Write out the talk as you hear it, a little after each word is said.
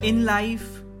In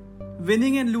life,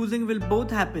 winning and losing will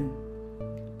both happen.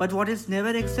 But what is never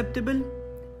acceptable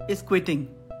is quitting.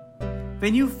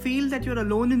 When you feel that you're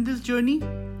alone in this journey,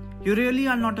 you really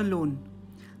are not alone.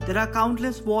 There are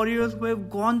countless warriors who have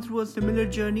gone through a similar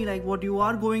journey like what you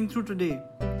are going through today.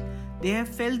 They have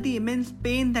felt the immense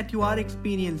pain that you are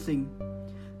experiencing.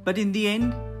 But in the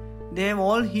end, they have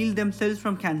all healed themselves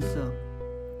from cancer.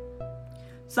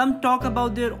 Some talk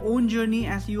about their own journey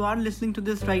as you are listening to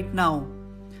this right now,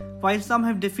 while some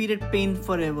have defeated pain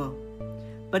forever.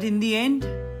 But in the end,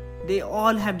 they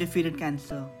all have defeated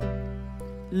cancer.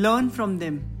 Learn from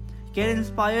them. Get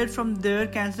inspired from their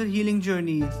cancer healing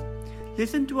journeys.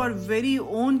 Listen to our very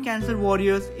own cancer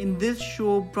warriors in this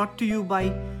show brought to you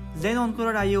by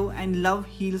Zen.io and Love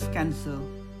Heals Cancer.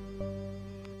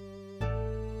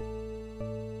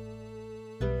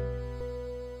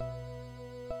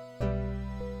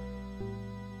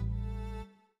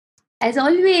 As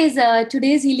always,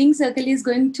 today's Healing Circle is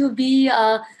going to be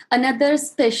another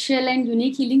special and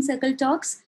unique Healing Circle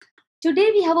talks. Today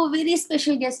we have a very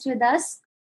special guest with us,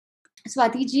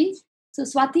 Swati ji. So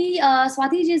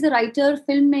Swati ji is a writer,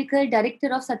 filmmaker,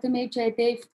 director of Satyamev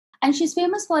Jayate, and she's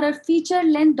famous for her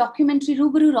feature-length documentary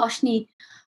रूबरू रोशनी.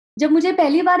 जब मुझे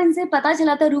पहली बार इनसे पता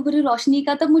चला था रूबरू रोशनी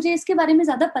का, तब मुझे इसके बारे में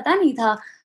ज़्यादा पता नहीं था.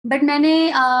 बट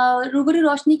मैंने रूबरू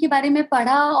रोशनी के बारे में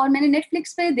पढ़ा और मैंने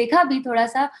नेटफ्लिक्स पे देखा भी थोड़ा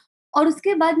सा, और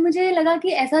उसके बाद मुझे लगा कि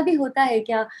ऐसा भी होता है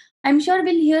क्या. I am sure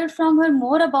will hear from her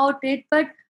more about it,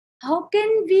 but how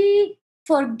can we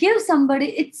forgive somebody?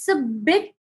 It's a big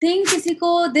thing, किसी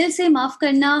को दिल से माफ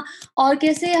करना, और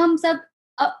कैसे हम सब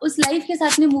उस लाइफ के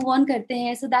साथ में मूव ऑन करते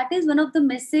हैं. So that is one of the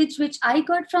message which I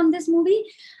got from this movie,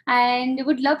 and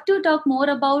would love to talk more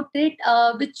about it,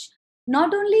 which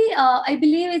not only I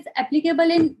believe is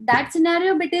applicable in that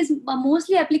scenario, but is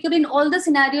mostly applicable in all the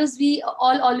scenarios we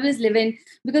all always live in,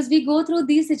 because we go through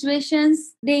these situations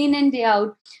day in and day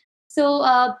out. So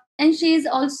and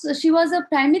she was a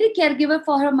primary caregiver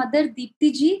for her mother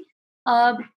Deepti ji.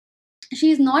 She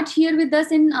is not here with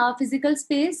us in physical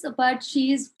space, but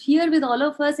she is here with all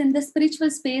of us in the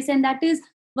spiritual space, and that is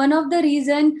one of the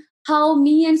reason how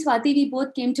me and Swati, we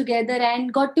both came together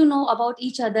and got to know about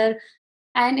each other.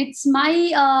 And it's my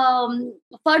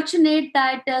fortunate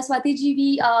that Swati ji,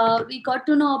 we got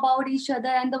to know about each other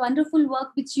and the wonderful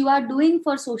work which you are doing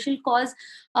for social cause,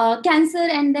 cancer,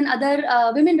 and then other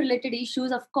women related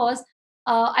issues, of course.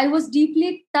 I was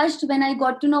deeply touched when I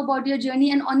got to know about your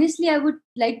journey, and honestly I would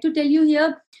like to tell you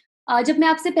here, जब मैं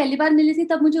आपसे पहली बार मिली थी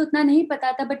तब मुझे उतना नहीं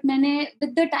पता था, बट मैंने with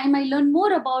the time I learn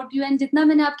more about you, and जितना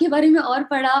मैंने आपके बारे में और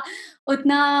पढ़ा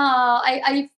उतना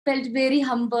I felt very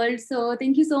humbled. So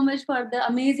thank you so much for the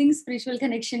amazing spiritual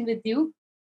connection with you.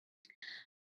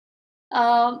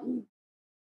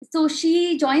 So she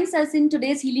joins us in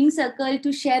today's Healing Circle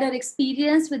to share her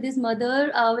experience with his mother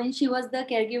when she was the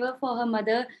caregiver for her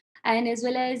mother, and as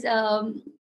well as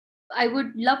I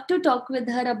would love to talk with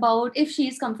her about, if she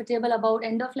is comfortable, about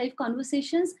end of life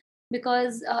conversations,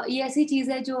 because ये ऐसी चीज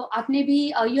है जो आपने भी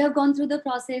you have gone through the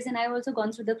process and I have also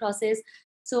gone through the process.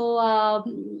 So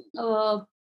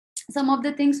some of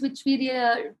the things which we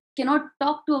cannot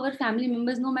talk to our family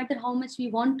members no matter how much we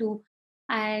want to,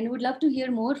 and would love to hear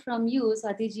more from you,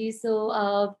 Swati ji. So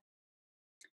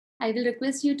I will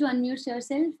request you to unmute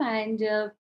yourself and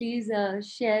please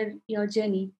share your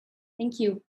journey. Thank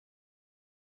you.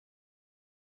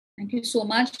 Thank you so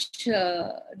much,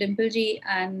 Dimple ji,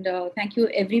 and thank you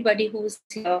everybody who's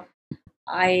here.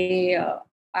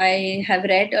 I have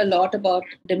read a lot about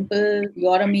Dimple,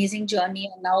 your amazing journey,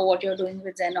 and now what you're doing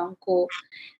with Zen Onco,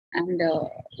 and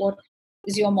what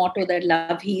is your motto that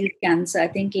love heals cancer. I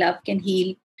think love can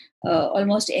heal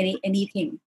almost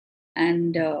anything,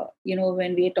 and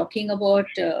when we're talking about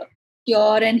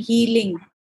cure and healing,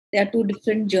 there are two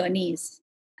different journeys,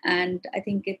 and I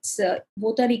think it's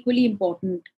both are equally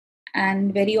important.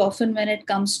 And very often when it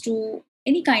comes to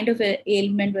any kind of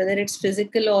ailment, whether it's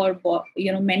physical or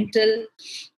mental,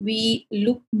 we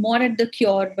look more at the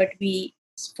cure, but we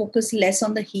focus less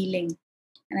on the healing.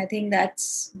 And I think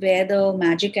that's where the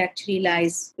magic actually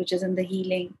lies, which is in the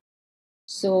healing.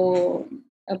 So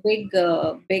a big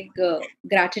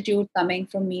gratitude coming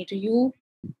from me to you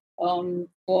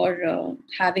for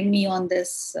having me on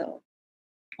this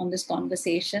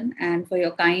conversation, and for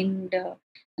your kind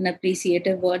and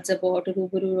appreciative words about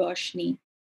Ruburu Roshni.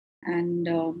 And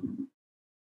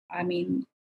I mean,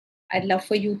 I'd love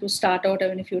for you to start out,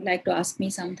 even if you'd like to ask me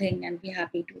something, and be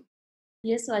happy to.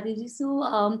 Yes, Swati ji.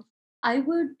 So I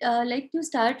would like to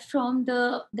start from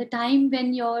the time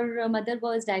when your mother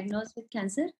was diagnosed with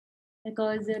cancer,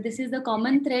 because this is the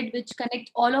common thread which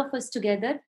connects all of us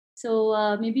together.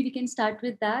 So maybe we can start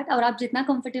with that. और आप जितना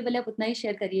comfortable है उतना ही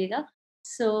share करिएगा.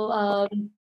 So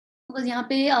because यहाँ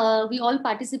पे we all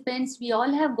participants, we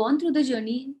all have gone through the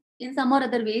journey in some or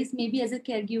other ways. Maybe as a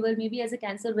caregiver, maybe as a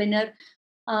cancer winner.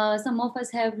 Some of us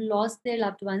have lost their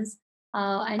loved ones,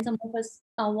 and some of us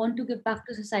want to give back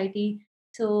to society.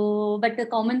 So, but the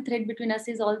common thread between us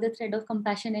is all the thread of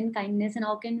compassion and kindness. And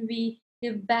how can we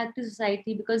give back to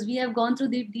society? Because we have gone through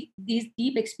these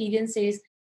deep experiences,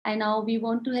 and now we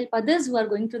want to help others who are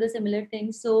going through the similar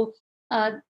things. So,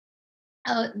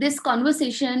 this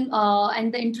conversation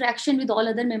and the interaction with all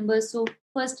other members. So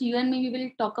first, you and me, we will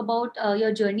talk about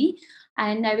your journey,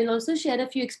 and I will also share a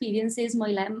few experiences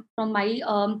from my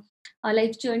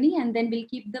life journey, and then we'll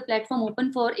keep the platform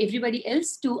open for everybody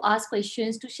else to ask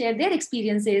questions, to share their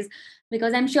experiences,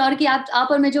 because I'm sure कि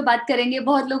आप और मैं जो बात करेंगे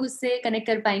बहुत लोग उससे connect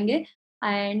कर पाएंगे.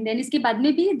 And then इसके बाद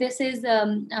में भी this is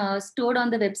stored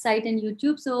on the website and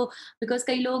YouTube. So because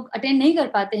कई लोग attend नहीं कर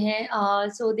पाते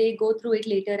हैं, so they go through it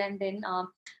later, and then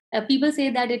people say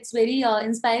that it's very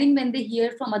inspiring when they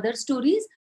hear from other stories,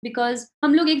 because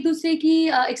हम लोग एक दूसरे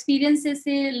की experiences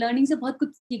से learning से बहुत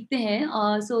कुछ सीखते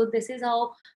हैं. So this is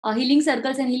how healing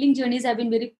circles and healing journeys have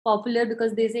been very popular,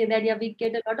 because they say that we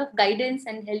get a lot of guidance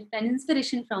and help and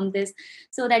inspiration from this.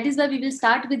 So that is why we will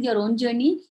start with your own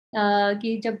journey.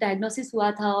 कि जब diagnosis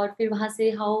हुआ था और फिर वहाँ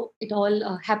से how it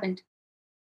all happened.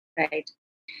 Right.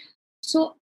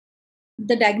 So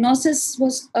the diagnosis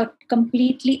was a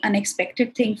completely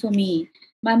unexpected thing for me.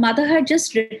 My mother had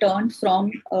just returned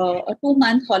from a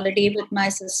 2-month holiday with my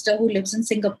sister who lives in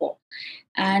Singapore.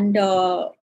 And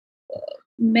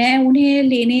मैं उन्हें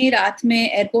लेने रात में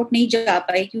airport नहीं जा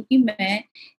पाई क्योंकि मैं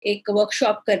एक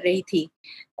वर्कशॉप कर रही थी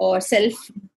और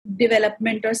सेल्फ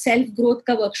डेवलपमेंट और सेल्फ ग्रोथ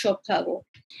का वर्कशॉप था वो.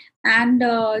 एंड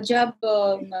जब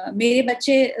मेरे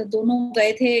बच्चे दोनों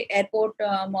गए थे एयरपोर्ट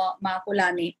माँ को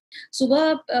लाने,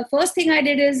 सुबह first thing I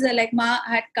did is like माँ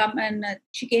had come and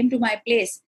she came to my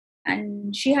place,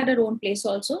 and she had her own place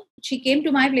also. She came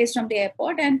to my place from the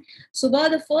airport, and subah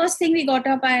the first thing we got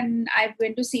up and I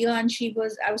went to see her, and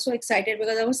I was so excited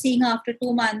because I was seeing her after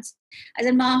 2 months. I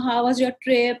said, Ma, how was your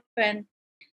trip?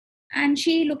 And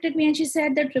she looked at me and she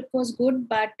said the trip was good,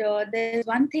 but there's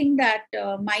one thing that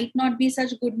might not be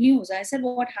such good news. I said,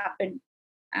 what happened?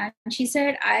 And she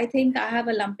said, I think I have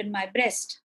a lump in my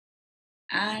breast.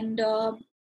 And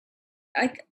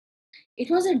it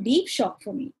was a deep shock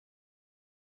for me.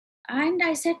 And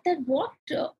I said that,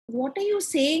 what are you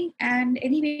saying? And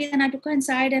anyway, then I took her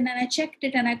inside and then I checked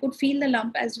it and I could feel the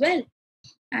lump as well.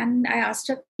 And I asked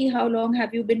her, how long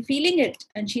have you been feeling it?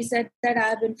 And she said that I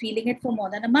have been feeling it for more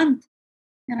than a month.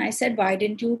 And I said, why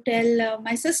didn't you tell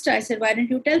my sister? I said, why didn't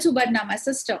you tell Subarna, my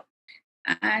sister?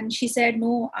 And she said,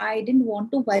 no, I didn't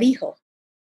want to worry her.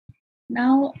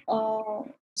 Now,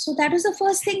 so that was the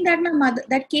first thing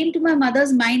that came to my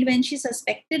mother's mind when she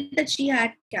suspected that she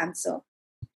had cancer,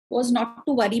 was not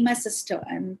to worry my sister.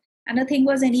 And the thing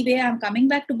was, anyway, I'm coming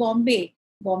back to Bombay.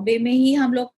 Bombay mein hi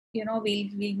hum log, we'll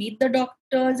meet the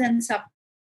doctors and stuff.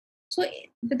 So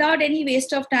without any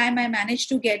waste of time, I managed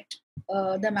to get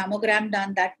the mammogram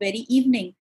done that very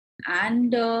evening.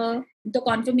 And the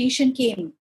confirmation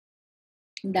came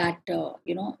that,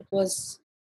 it was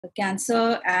a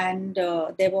cancer, and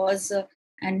there was,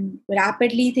 and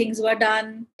rapidly things were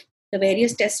done. The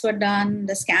various tests were done,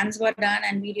 the scans were done,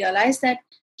 and we realized that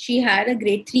she had a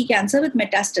grade 3 cancer with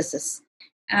metastasis.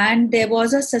 And there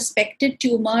was a suspected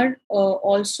tumor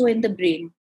also in the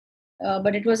brain.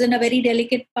 But it was in a very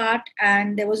delicate part,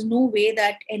 and there was no way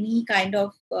that any kind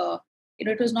of,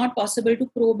 it was not possible to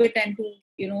probe it and to,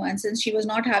 and since she was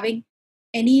not having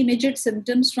any immediate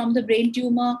symptoms from the brain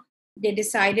tumor, they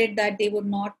decided that they would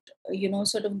not,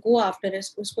 sort of go after it.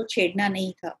 Usko chedna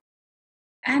nahi tha.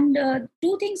 And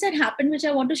 2 things that happened, which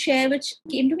I want to share, which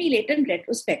came to me later in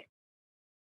retrospect.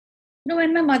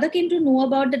 When my mother came to know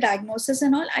about the diagnosis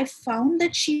and all, I found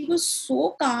that she was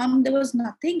so calm. There was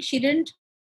nothing. She didn't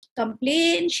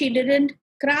complain. She didn't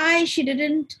cry. She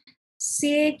didn't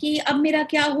say ki ab mera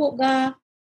kya hoga.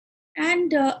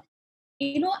 And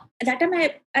that time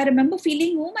I remember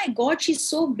feeling, oh my God, she's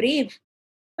so brave.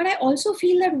 But I also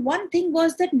feel that one thing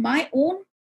was that my own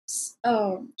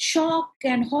shock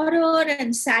and horror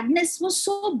and sadness was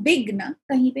so big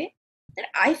kahin pe, that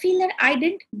I feel that I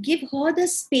didn't give her the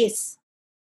space,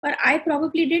 but I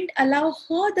probably didn't allow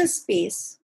her the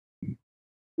space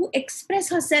to express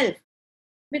herself.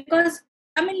 Because,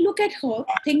 look at her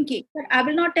thinking that I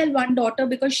will not tell one daughter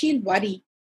because she'll worry.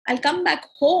 I'll come back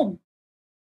home.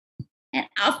 And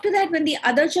after that, when the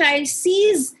other child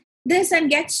sees this and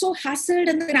gets so hassled,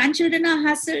 and the grandchildren are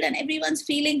hassled and everyone's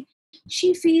feeling,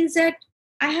 she feels that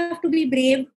I have to be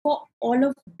brave for all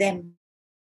of them.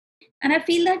 And I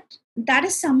feel that that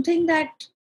is something that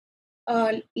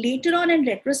later on in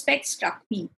retrospect struck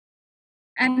me.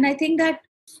 And I think that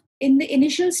in the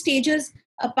initial stages,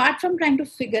 apart from trying to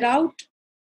figure out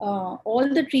all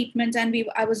the treatments, and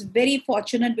I was very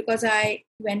fortunate because I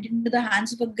went into the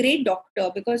hands of a great doctor,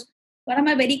 because one of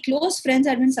my very close friends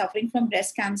had been suffering from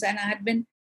breast cancer, and I had been,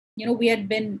 we had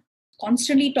been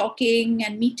constantly talking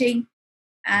and meeting,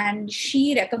 and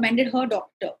she recommended her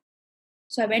doctor.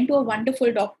 So I went to a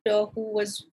wonderful doctor who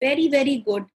was very, very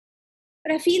good.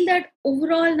 But I feel that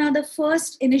overall now the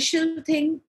first initial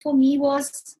thing for me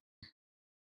was,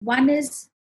 one is,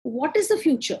 what is the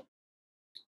future?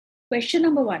 Question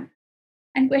number one.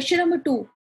 And question number two,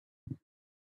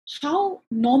 how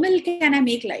normal can I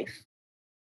make life?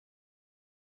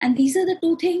 And these are the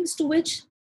two things to which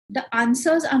the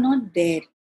answers are not there,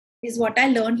 is what I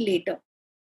learned later.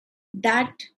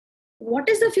 That what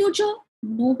is the future?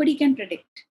 Nobody can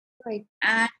predict. Right.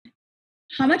 And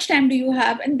how much time do you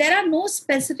have? And there are no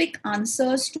specific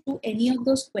answers to any of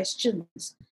those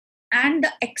questions. And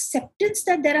the acceptance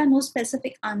that there are no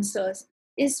specific answers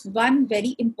is one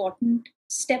very important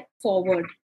step forward,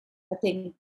 I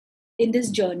think, in this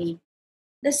journey.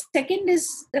 The second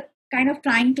is the kind of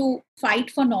trying to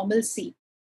fight for normalcy.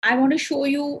 I want to show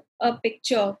you a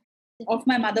picture of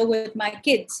my mother with my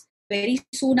kids. Very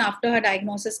soon after her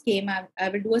diagnosis came, I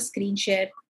will do a screen share.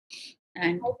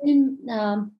 And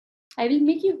I will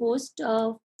make you host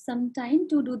some time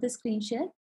to do the screen share.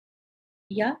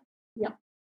 Yeah.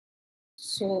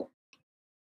 So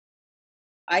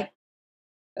I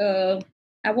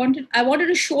wanted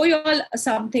to show you all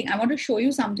something. I want to show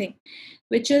you something,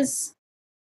 which is,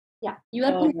 you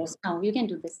are now. You can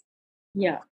do this.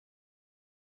 Yeah.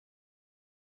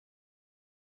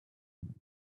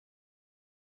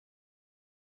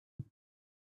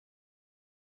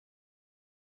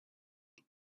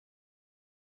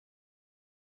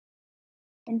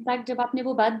 In fact, जब आपने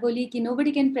वो बात बोली कि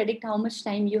nobody can predict how much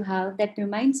time you have, that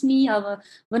reminds me of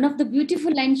one of the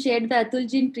beautiful lines shared by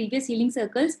Atulji in previous healing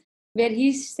circles, where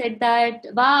he said that,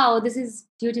 wow, this is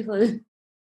beautiful.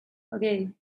 Okay.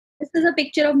 This is a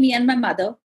picture of me and my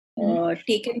mother,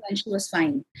 taken when she was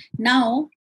fine. Now,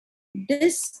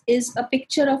 this is a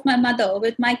picture of my mother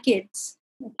with my kids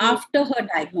after her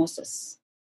diagnosis.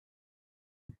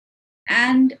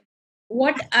 And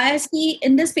what I see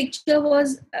in this picture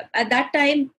was, at that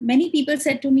time, many people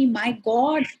said to me, my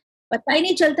God, पता ही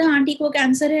नहीं चलता aunty को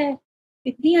cancer है,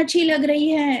 इतनी अच्छी लग रही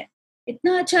है,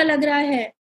 इतना अच्छा लग रहा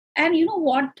है. And you know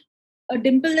what,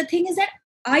 Dimple, the thing is that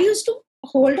I used to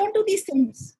hold on to these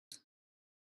things.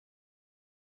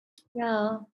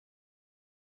 Yeah.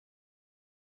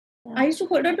 I used to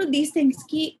hold on to these things.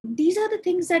 These are the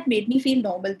things that made me feel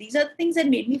normal. These are the things that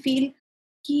made me feel,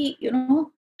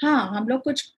 hum log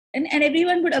kuch, and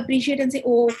everyone would appreciate and say,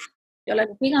 oh, you're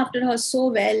looking after her so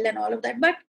well and all of that.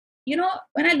 But,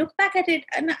 when I look back at it,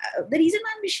 and the reason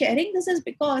why I'm sharing this is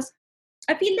because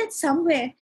I feel that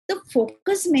somewhere the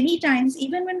focus many times,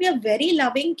 even when we are very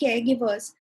loving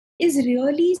caregivers, is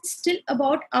really still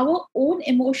about our own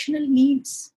emotional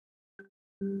needs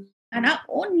and our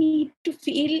own need to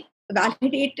feel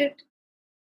validated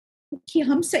कि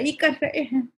हम सही कर रहे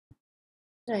हैं.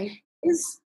 Right.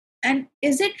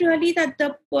 Is it really that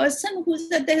the person who's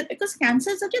there, because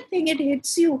cancer is such a thing, it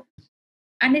hits you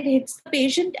and it hits the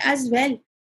patient as well.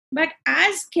 But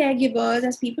as caregivers,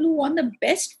 as people who want the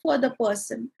best for the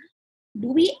person, do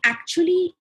we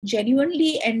actually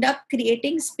genuinely end up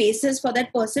creating spaces for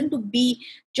that person to be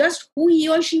just who he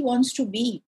or she wants to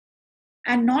be,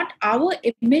 and not our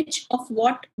image of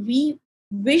what we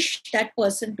wish that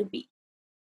person to be?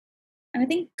 And I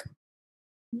think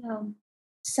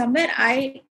somewhere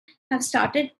I have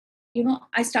started,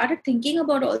 I started thinking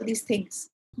about all these things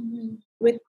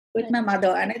with my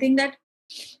mother. And I think that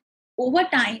over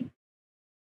time,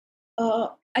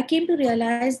 I came to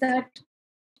realize that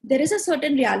there is a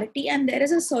certain reality and there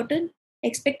is a certain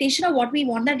expectation of what we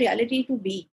want that reality to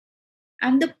be.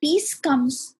 And the peace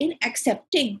comes in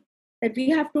accepting that we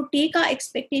have to take our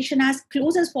expectation as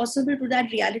close as possible to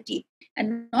that reality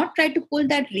and not try to pull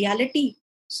that reality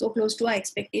so close to our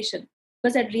expectation,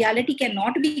 because that reality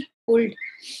cannot be pulled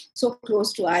so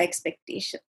close to our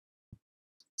expectation.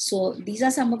 So these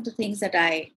are some of the things that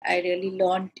I really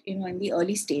learned, in the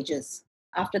early stages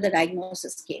after the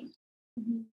diagnosis came.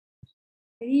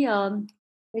 Very,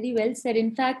 very well said.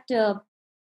 In fact,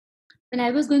 when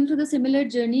I was going through the similar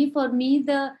journey, for me,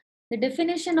 the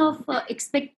definition of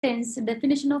expectance, the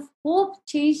definition of hope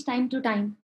changed time to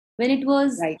time. When it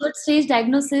was third stage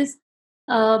diagnosis,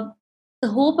 the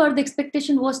hope or the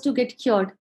expectation was to get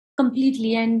cured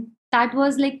completely. And that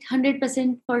was like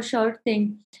 100% for sure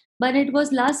thing. But it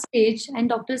was last stage,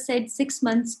 and doctor said 6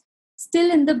 months.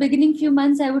 Still, in the beginning few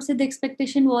months, I would say the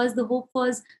expectation was, the hope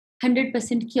was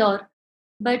 100% cure.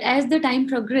 But as the time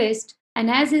progressed,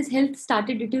 and as his health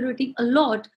started deteriorating a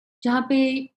lot, jahan pe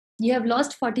you have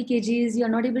lost 40 kgs, you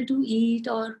are not able to eat,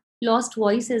 or lost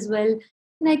voice as well.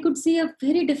 And I could see a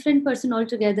very different person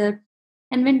altogether.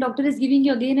 And when doctor is giving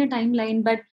you again a timeline,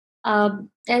 but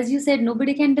as you said,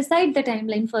 nobody can decide the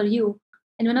timeline for you.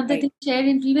 And one of the Right. things shared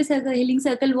in previous healing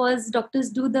circle was doctors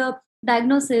do the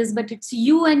diagnosis, but it's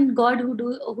you and God who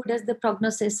does the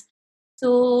prognosis.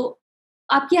 So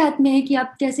आपके हाथ में है कि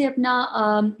आप कैसे अपना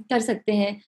कर सकते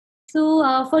हैं. So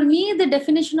for me, the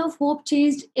definition of hope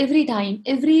changed every time.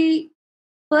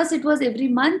 First it was every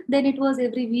month, then it was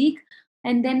every week,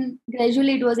 and then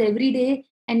gradually it was every day.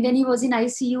 And when he was in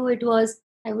ICU, it was,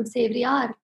 I would say, every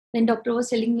hour. When doctor was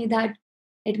telling me that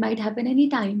it might happen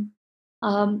anytime.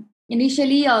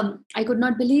 Initially, I could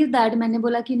not believe that. मैंने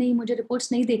बोला कि नहीं, मुझे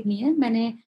reports नहीं देखनी है.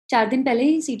 मैंने 4 दिन पहले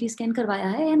ही CT scan करवाया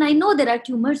है. And I know there are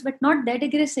tumors, but not that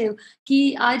aggressive कि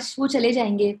आज वो चले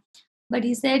जाएंगे. But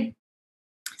he said,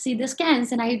 see the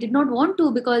scans, and I did not want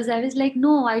to, because I was like,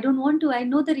 no, I don't want to. I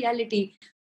know the reality.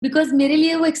 Because मेरे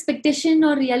लिए वो expectation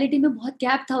और reality में बहुत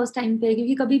gap था उस time पे,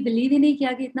 क्योंकि कभी believe ही नहीं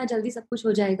किया कि इतना जल्दी सब कुछ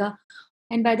हो जाएगा.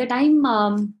 And by the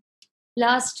time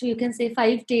last, you can say,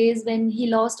 5 days, when he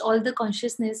lost all the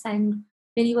consciousness and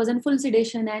when he was on full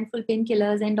sedation and full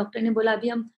painkillers, and doctor ने बोला अभी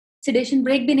हम sedation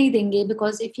break भी नहीं देंगे,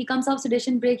 because if he comes off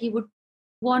sedation break, he would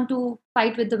want to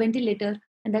fight with the ventilator,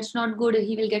 and that's not good.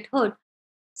 He will get hurt.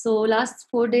 So last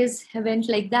 4 days went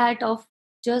like that, of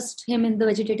just him in the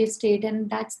vegetative state, and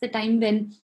that's the time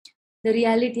when the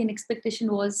reality and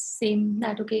expectation was same,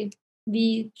 that okay,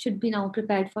 we should be now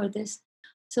prepared for this.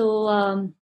 So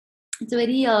it's a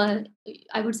very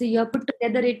I would say you have put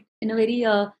together it in a very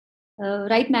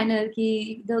right manner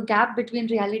कि the gap between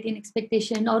reality and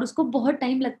expectation, और उसको बहुत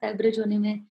time लगता है bridge होने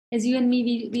में. As you and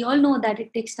me, we all know that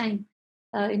it takes time.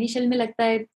 Initial में लगता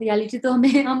है reality तो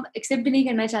हम accept भी नहीं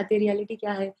करना चाहते reality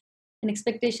क्या है, and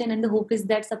expectation and the hope is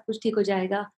that सब कुछ ठीक हो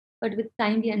जाएगा. But with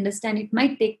time we understand it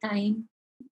might take time.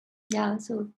 Yeah,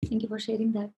 so thank you for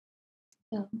sharing that.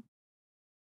 Yeah.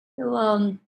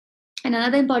 So and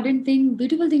another important thing,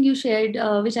 beautiful thing you shared,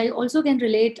 which I also can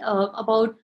relate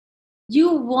about, you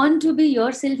want to be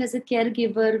yourself as a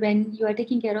caregiver when you are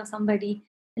taking care of somebody.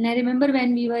 And I remember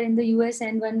when we were in the US,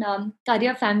 and when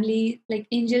Karya family, like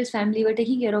Angel's family, were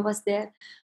taking care of us there.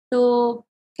 So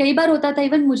कई बार होता था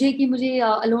even मुझे कि मुझे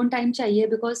alone time चाहिए,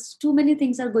 because too many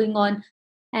things are going on.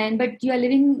 And but you are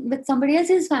living with somebody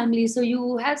else's family, so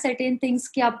you have certain things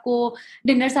कि आपको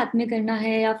dinner साथ में करना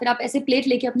है, या फिर आप ऐसे प्लेट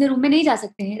लेके अपने रूम में नहीं जा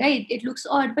सकते हैं, right? It looks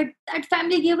odd, but that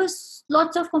family give us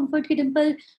lots of comfort कि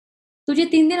डिंपल, तुझे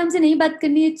 3 दिन हमसे नहीं बात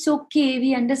करनी, it's okay,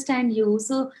 we understand you.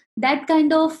 So that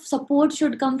kind of support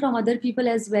should come from other people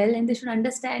as well, and they should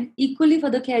understand equally for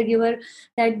the caregiver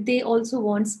that they also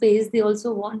want space, they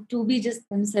also want to be just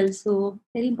themselves. So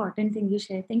very important thing you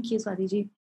share. Thank you, Swati ji.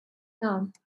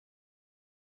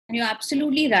 And you're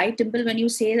absolutely right, Dimple, when you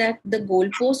say that the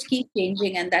goalposts keep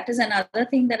changing. And that is another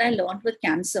thing that I learned with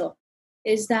cancer,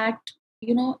 is that,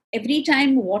 every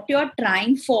time what you're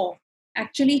trying for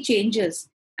actually changes.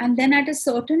 And then at a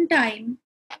certain time,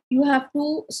 you have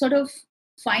to sort of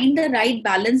find the right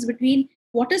balance between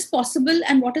what is possible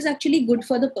and what is actually good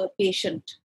for the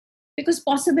patient. Because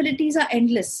possibilities are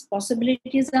endless,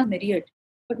 possibilities are myriad.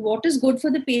 But what is good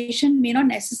for the patient may not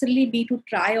necessarily be to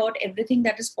try out everything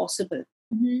that is possible.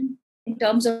 Mm-hmm. In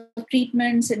terms of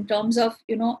treatments, in terms of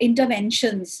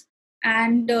interventions.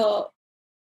 And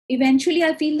eventually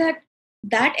I feel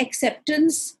that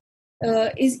acceptance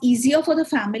is easier for the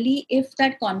family if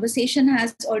that conversation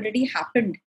has already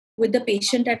happened with the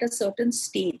patient at a certain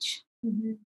stage.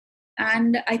 Mm-hmm.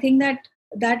 And I think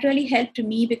that really helped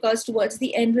me, because towards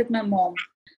the end with my mom,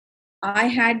 I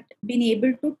had been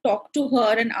able to talk to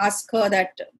her and ask her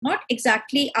that, not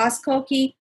exactly ask her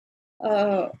ki,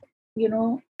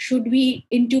 should we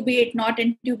intubate, not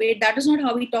intubate. That is not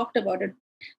how we talked about it.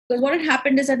 Because what had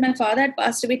happened is that my father had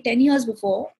passed away 10 years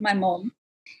before my mom.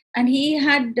 And he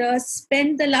had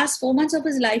spent the last 4 months of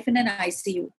his life in an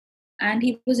ICU. And he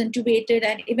was intubated,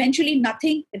 and eventually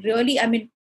nothing really,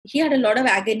 he had a lot of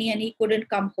agony and he couldn't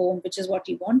come home, which is what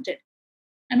he wanted.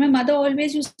 And my mother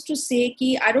always used to say,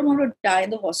 ki, I don't want to die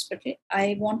in the hospital.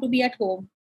 I want to be at home.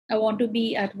 I want to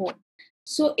be at home.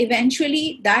 So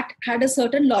eventually that had a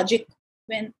certain logic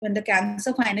when the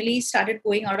cancer finally started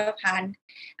going out of hand.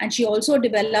 And she also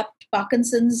developed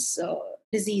Parkinson's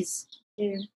disease,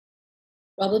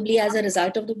 probably as a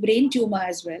result of the brain tumor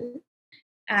as well.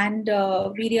 And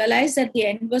we realized that the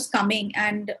end was coming,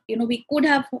 and we could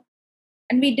have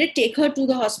And we did take her to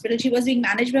the hospital. She was being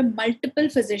managed by multiple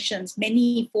physicians,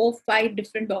 many, 4, 5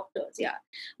 different doctors. Yeah.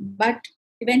 But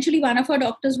eventually one of our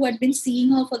doctors who had been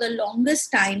seeing her for the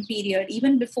longest time period,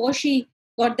 even before she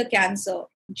got the cancer,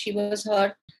 she was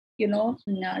her,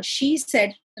 she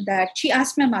said that, she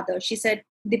asked my mother, she said,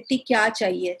 Dipti, kya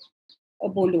chahiye?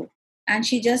 Bolo. And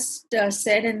she just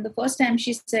said, and the first time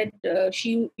she said,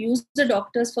 she used the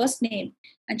doctor's first name.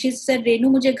 And she said, Renu,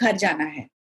 mujhe ghar jana hai.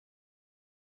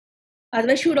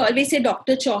 Otherwise, she would always say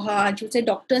Dr. Chauhan, she would say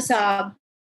Dr. Saab.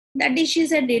 That day she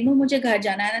said, Renu, mujhe ghar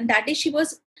jana hai. And that day she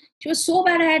was so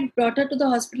bad, I had brought her to the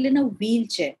hospital in a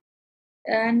wheelchair.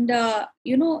 And,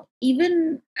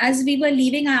 even as we were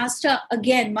leaving, I asked her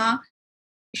again, Ma,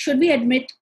 should we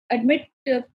admit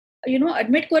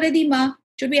kore di ma?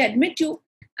 Should we admit you?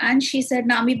 And she said,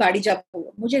 Nami badi jab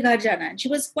mujhe ghar jana. And she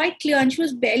was quite clear and she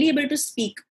was barely able to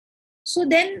speak. So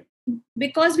then,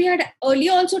 because we had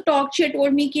earlier also talked, she had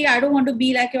told me, I don't want to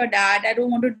be like your dad. I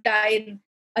don't want to die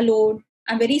alone.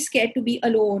 I'm very scared to be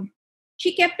alone.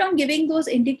 She kept on giving those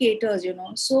indicators,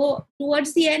 So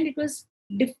towards the end,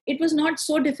 it was not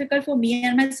so difficult for me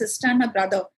and my sister and my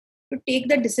brother to take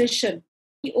the decision.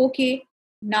 Okay,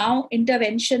 now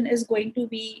intervention is going to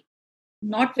be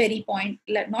not very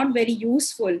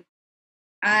useful.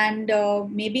 And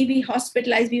maybe we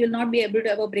hospitalized, we will not be able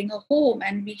to ever bring her home,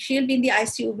 and she'll be in the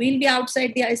ICU, we'll be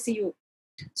outside the ICU.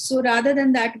 So rather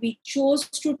than that, we chose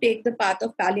to take the path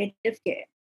of palliative care.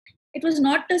 It was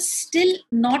still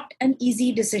not an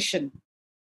easy decision.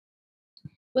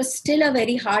 It was still a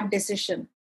very hard decision.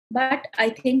 But I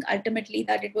think ultimately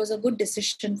that it was a good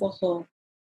decision for her.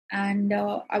 And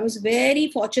I was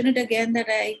very fortunate again that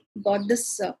I got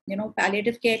this,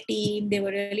 palliative care team. They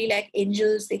were really like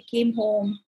angels. They came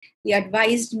home. They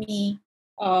advised me.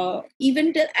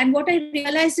 And what I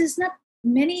realized is that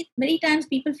many, many times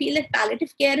people feel that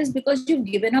palliative care is because you've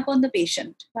given up on the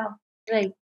patient. Yeah,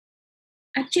 right.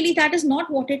 Actually, that is not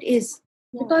what it is.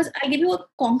 Yeah. Because I'll give you a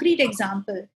concrete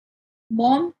example.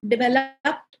 Mom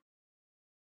developed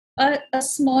a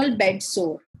small bed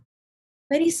sore,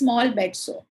 very small bed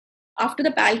sore. After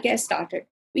the PAL care started,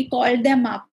 we called them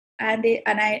up and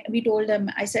we told them,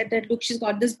 I said that, look, she's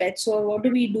got this bed sore, what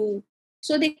do we do?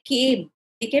 So they came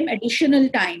additional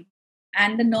time,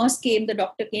 and the nurse came, the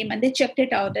doctor came, and they checked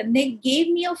it out, and they gave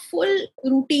me a full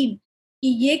routine.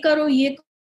 Ye karo,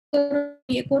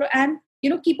 and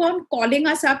keep on calling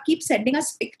us up, keep sending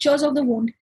us pictures of the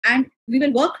wound, and we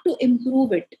will work to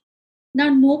improve it. Now,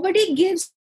 nobody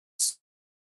gives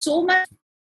so much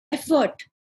effort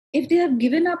if they have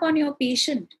given up on your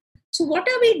patient. So what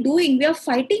are we doing? We are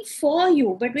fighting for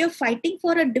you, but we are fighting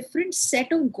for a different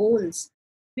set of goals.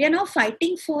 We are now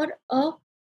fighting for a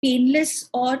painless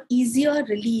or easier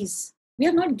release. We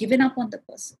have not given up on the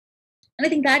person. And I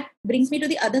think that brings me to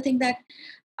the other thing, that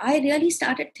I really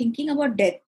started thinking about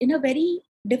death in a very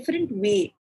different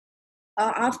way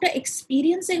after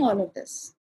experiencing all of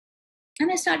this.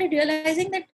 And I started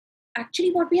realizing that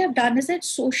actually what we have done is that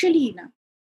socially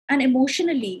and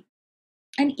emotionally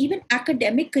and even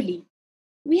academically,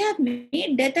 we have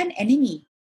made death an enemy.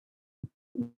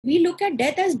 We look at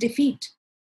death as defeat.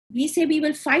 We say we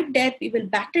will fight death, we will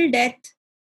battle death.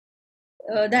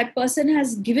 That person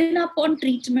has given up on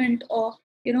treatment, or,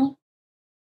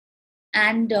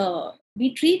 and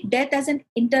we treat death as an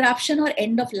interruption or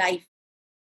end of life.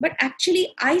 But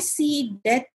actually, I see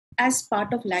death as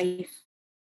part of life.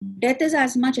 Death is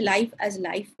as much life as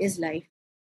life is life.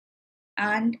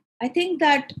 And I think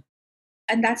that,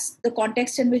 and that's the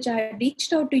context in which I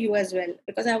reached out to you as well,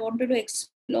 because I wanted to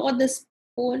explore this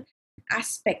whole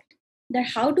aspect, that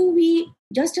how do we,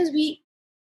 just as we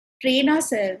train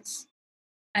ourselves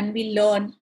and we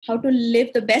learn how to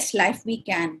live the best life we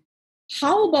can,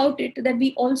 how about it that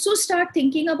we also start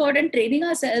thinking about and training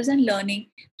ourselves and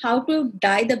learning how to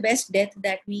die the best death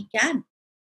that we can,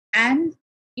 and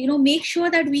make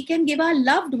sure that we can give our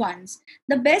loved ones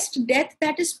the best death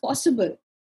that is possible.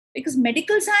 Because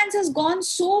medical science has gone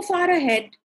so far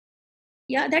ahead,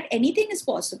 that anything is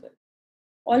possible.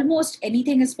 Almost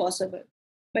anything is possible.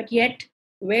 But yet,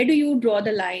 where do you draw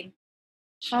the line?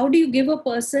 How do you give a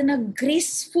person a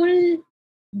graceful,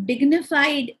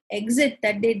 dignified exit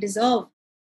that they deserve?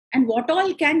 And what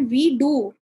all can we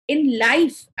do in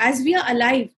life as we are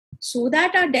alive so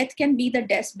that our death can be the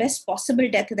best possible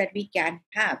death that we can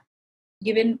have,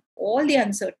 given all the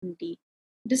uncertainty?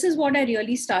 This is what I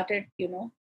really started,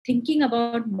 thinking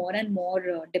about more and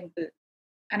more, Dimple.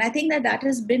 And I think that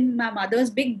has been my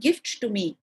mother's big gift to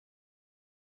me.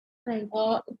 Right.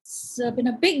 It's been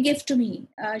a big gift to me.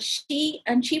 She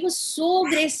was so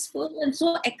graceful and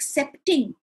so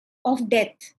accepting of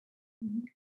death.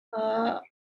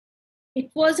 it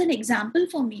was an example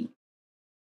for me.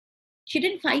 She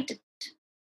didn't fight it.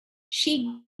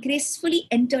 She gracefully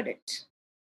entered it.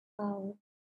 Wow.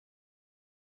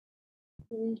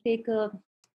 We'll take a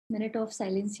minute of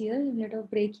silence here, a minute of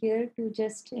break here to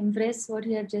just embrace what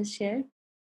you have just shared.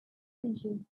 Thank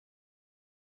you.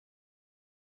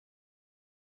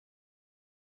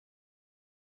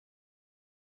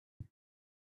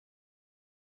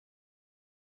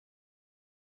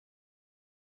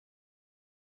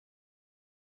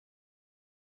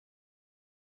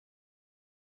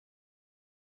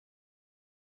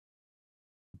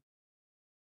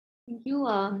 Thank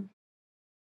you.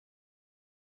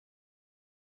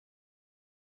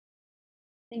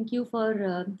 Thank you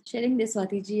for sharing this,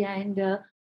 Swati ji. And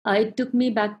it took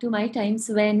me back to my times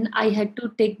when I had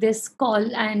to take this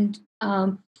call, and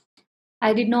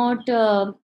I did not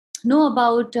know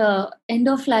about end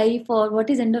of life or what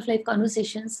is end of life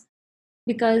conversations,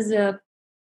 because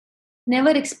never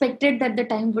expected that the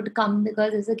time would come,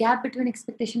 because there's a gap between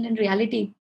expectation and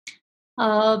reality.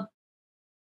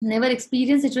 Never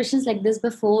experienced situations like this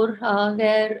before,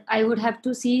 where I would have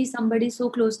to see somebody so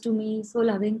close to me, so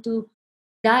loving, to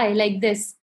die like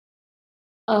this.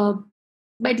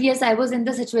 But yes, I was in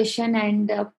the situation,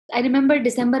 and I remember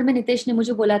December mein Nitesh ne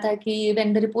mujhe bola tha ki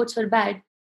when the reports were bad,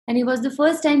 and he was the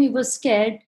first time he was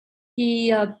scared.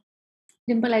 He,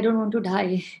 Dimple, I don't want to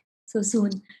die so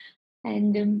soon.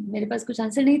 And मेरे पास कुछ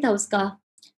answer नहीं था उसका.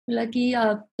 बोला कि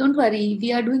don't worry,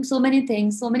 we are doing so many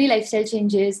things, so many lifestyle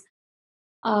changes.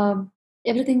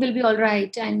 Everything will be all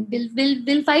right, and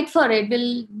we'll fight for it.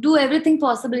 We'll do everything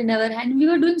possible in our hand. We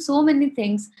were doing so many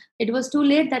things. It was too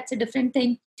late. That's a different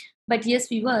thing. But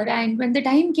yes, we were. And when the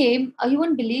time came, you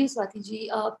won't believe, Swati ji,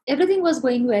 everything was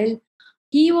going well.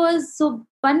 He was, so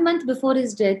 1 month before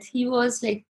his death, he was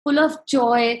like full of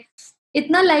joy.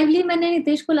 इतना lively मैंने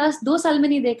नितेश को last 2 साल में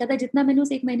नहीं देखा था जितना मैंने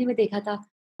उस 1 महीने में देखा था.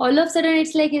 All of a sudden,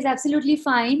 it's like he's absolutely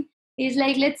fine. He's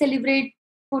like, let's celebrate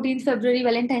 14th February,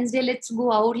 Valentine's Day, let's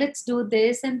go out, let's do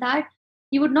this and that.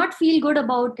 He would not feel good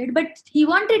about it, but he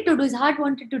wanted to do, his heart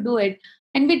wanted to do it.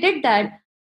 And we did that.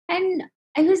 And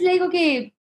I was like,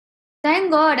 okay,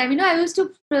 thank God. I mean, I used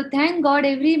to thank God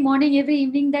every morning, every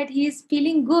evening that he's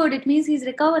feeling good. It means he's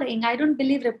recovering. I don't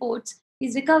believe reports.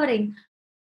 He's recovering.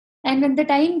 And when the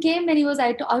time came when he was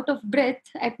out of breath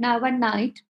at one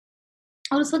night,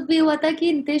 और उस वक्त भी हुआ था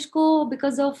कि नितेश को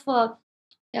because of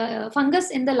fungus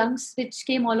in the lungs, which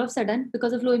came all of a sudden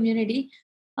because of low immunity,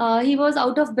 he was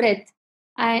out of breath.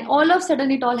 And all of a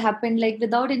sudden it all happened like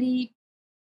without any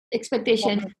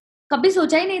expectation. कभी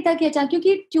सोचा ही नहीं था कि अच्छा,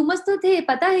 क्योंकि tumours तो थे,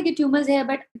 पता है कि ट्यूमर्स है,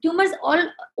 बट ट्यूमर्स ऑल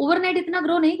ओवरनाइट इतना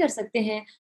ग्रो नहीं कर सकते हैं.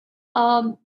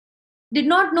 डिड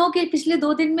नॉट नो कि पिछले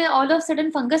 2 दिन में ऑल ऑफ सडन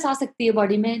फंगस आ सकती है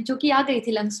बॉडी में, जो कि आ गई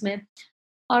थी लंग्स में.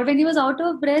 और when he was out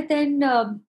of breath, and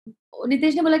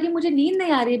Nitesh ने बोला कि मुझे नींद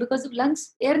नहीं आ रही है बिकॉज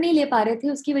लंग्स एयर नहीं ले पा रहे थे,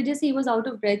 उसकी वजह से he was out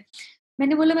of breath.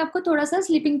 मैंने बोला मैं आपको थोड़ा सा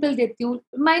स्लीपिंग पिल देती हूँ,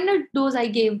 minor dose I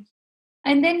gave,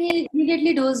 and then he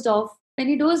immediately dozed of. When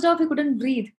he dozed of, he couldn't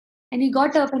breathe and he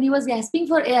got up and he was gasping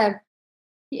for air.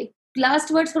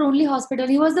 Last words were only hospital.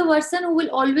 He was the person who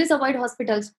will always avoid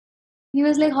hospitals. He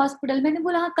was like hospital. मैंने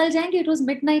बोला हाँ कल जाएंगे. It was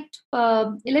midnight,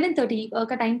 11:30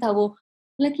 का time था वो.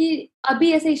 मतलब कि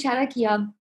अभी ऐसे इशारा किया,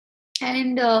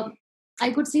 and I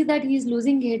could see that he is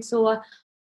losing it. So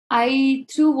I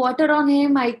threw water on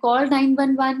him. I called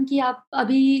 911 कि आप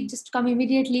अभी just come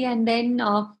immediately. And then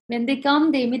when they come,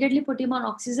 they immediately put him on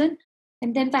oxygen.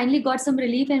 And then finally got some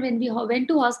relief. And when we went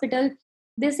to hospital,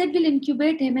 they said we'll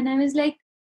incubate him. And I was like,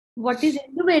 what is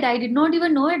intubate? I did not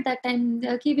even know at that time.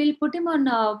 Okay, we'll put him on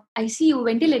ICU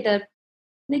ventilator.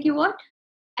 Like, you what?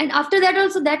 And after that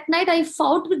also, that night I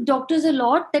fought with doctors a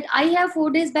lot that I have 4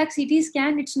 days back CT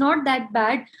scan. It's not that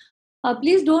bad.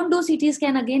 Please don't do CT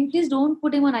scan again. Please don't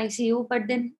put him on ICU. But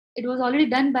then it was already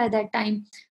done by that time.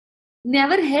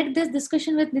 Never had this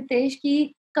discussion with Nitesh कि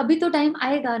कभी तो time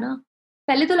आएगा ना.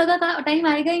 पहले तो लगा time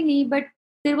आएगा ही नहीं, but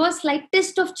there was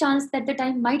slightest of chance that the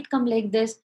time might come like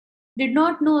this. Did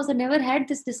not know, so never had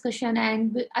this discussion.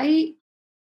 And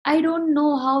I don't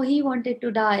know how he wanted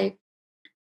to die,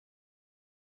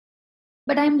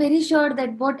 but I'm very sure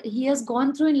that what he has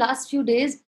gone through in last few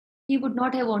days, he would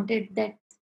not have wanted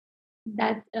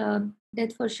that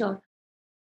death for sure.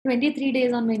 23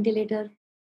 days on ventilator.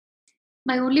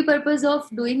 My only purpose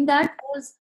of doing that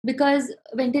was because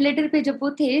ventilator पे जब वो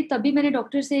थे तभी मैंने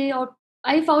doctor से, और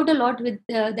I fought a lot with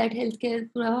that healthcare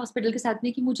पूरा hospital के साथ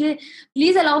में कि मुझे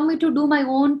please allow me to do my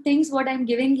own things what I'm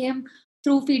giving him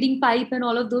through feeding pipe and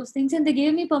all of those things, and they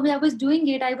gave me permission. I was doing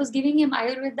it. I was giving him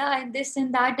Ayurveda and this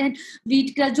and that and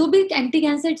wheat grass, जो भी anti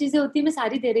cancer चीजें होती है मैं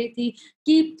सारी दे रही थी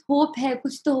कि hope है,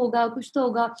 कुछ तो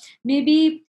होगा, मे बी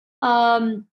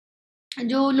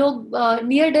जो लोग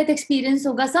near death experience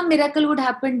होगा, some miracle would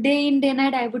happen day in day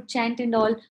night. I would chant and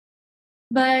all,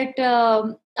 but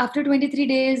after 23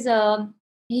 days,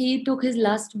 he took his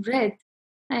last breath,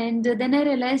 and then I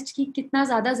realized कि कितना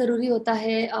ज़्यादा ज़रूरी होता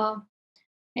है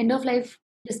end of life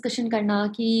discussion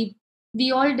करना. कि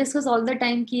we all discuss all the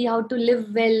time कि how to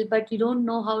live well, but we don't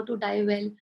know how to die well.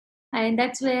 And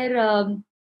that's where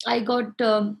I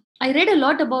read a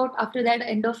lot about after that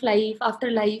end of life,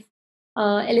 afterlife.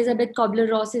 Elizabeth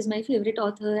Kubler-Ross is my favorite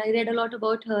author. I read a lot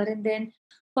about her, and then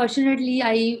fortunately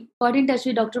I got in touch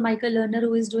with Dr. Michael Lerner,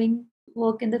 who is doing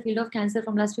work in the field of cancer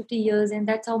from last 50 years, and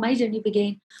that's how my journey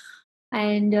began.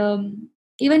 And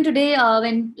even today,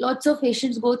 when lots of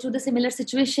patients go through the similar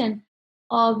situation,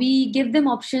 we give them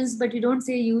options, but we don't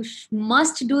say you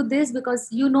must do this, because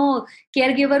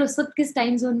caregiver उस वक्त किस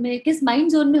time zone में, किस mind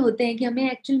zone में होते हैं कि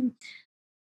हमें एक्चुअली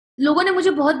लोगों ने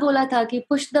मुझे बहुत बोला था कि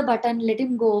push the button, let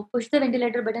him go, push the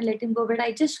ventilator button, let him go, but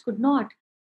I just could not,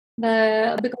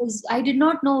 because I did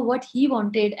not know what he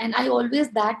wanted, and I always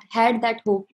had that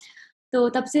hope. So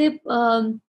तब से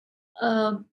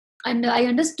and I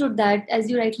understood that, as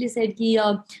you rightly said,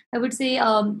 I would say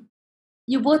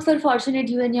you both were fortunate,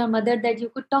 you and your mother, that you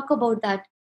could talk about that.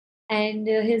 And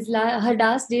her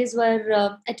last days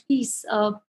were at peace,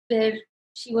 where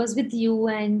she was with you,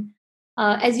 and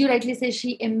as you rightly say,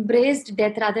 she embraced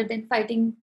death rather than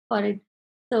fighting for it.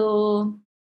 So,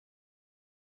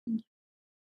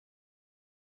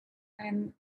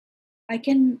 And I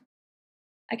can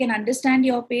understand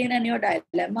your pain and your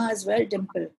dilemma as well,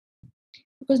 Dimple,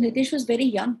 because Nitish was very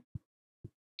young,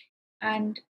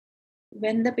 and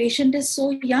when the patient is so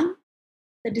young,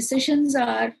 the decisions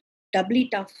are doubly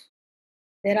tough.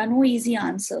 There are no easy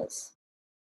answers,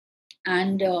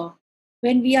 and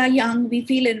when we are young, we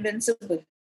feel invincible,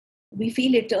 we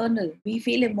feel eternal, we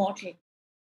feel immortal.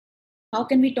 How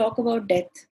can we talk about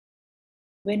death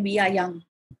when we are young?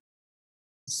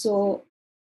 So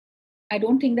I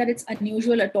don't think that it's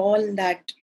unusual at all.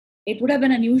 That it would have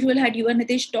been unusual had you and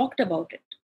Nitish talked about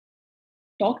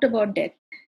death.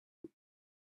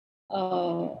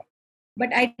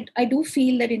 But I do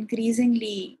feel that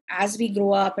increasingly, as we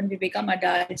grow up and we become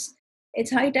adults,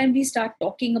 it's high time we start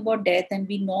talking about death, and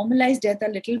we normalize death a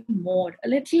little more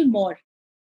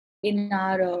in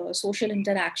our social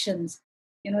interactions,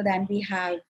 than we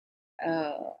have.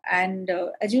 And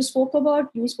as you spoke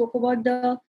about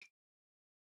the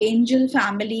angel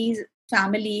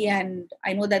family, and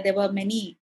I know that there were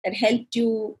many that helped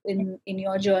you in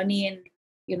your journey, and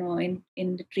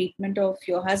in the treatment of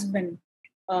your husband.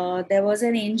 There was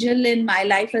an angel in my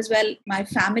life as well. My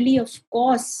family, of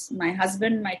course, my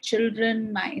husband, my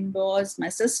children, my in-laws, my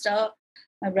sister,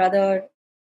 my brother,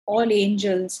 all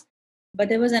angels. But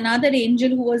there was another angel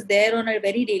who was there on a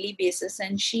very daily basis,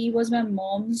 and she was my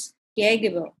mom's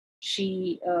caregiver.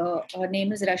 Her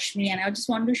name is Rashmi, and I just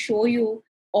want to show you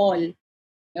all,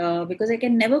 because I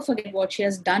can never forget what she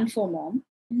has done for mom.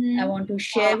 I want to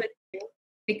share with you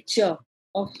a picture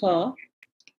of her.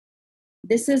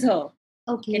 This is her.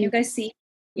 okay. Can you guys see?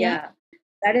 Yeah.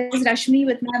 That is Rashmi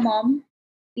with my mom.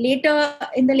 Later,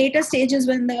 in the later stages,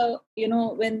 when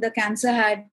the cancer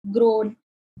had grown,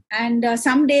 and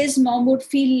some days mom would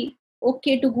feel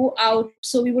okay to go out,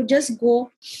 so we would just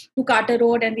go to Carter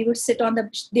Road, and they would sit on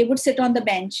the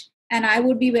bench, and I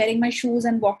would be wearing my shoes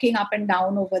and walking up and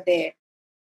down over there.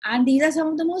 And these are some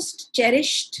of the most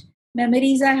cherished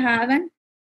memories I have, and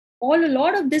a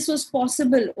lot of this was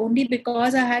possible only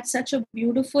because I had such a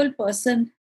beautiful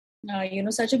person,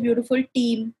 such a beautiful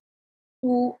team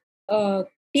to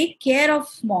take care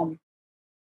of mom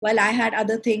while I had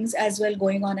other things as well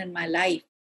going on in my life.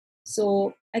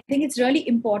 So I think it's really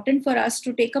important for us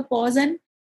to take a pause and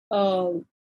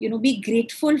be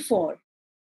grateful for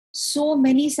so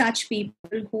many such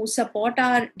people who support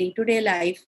our day-to-day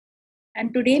life.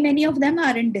 And today many of them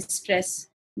are in distress.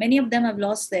 Many of them have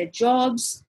lost their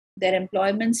jobs, their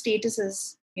employment status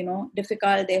is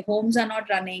difficult, their homes are not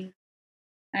running,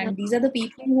 and these are the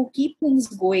people who keep things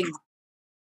going.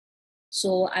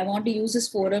 So I want to use this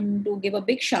forum to give a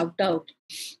big shout out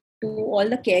to all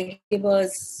the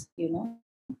caregivers, the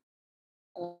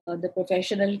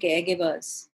professional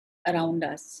caregivers around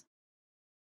us.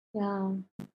 Yeah.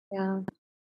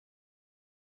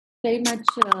 Very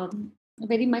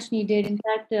much needed. In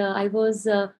fact, I was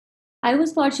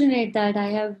fortunate that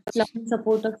I have love and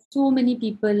support of so many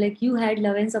people. Like you had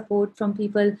love and support from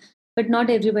people, but not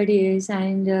everybody is,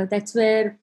 and that's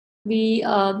where we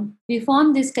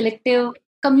form this collective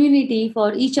community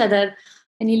for each other.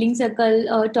 And Healing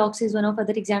Circle talks is one of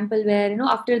other example where,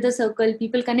 after the circle,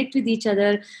 people connect with each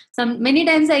other. Many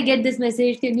times I get this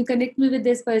message, can you connect me with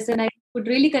this person? I could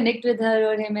really connect with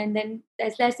her or him. And then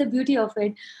that's the beauty of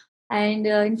it. And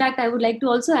in fact, I would like to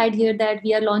also add here that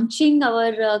we are launching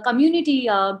our community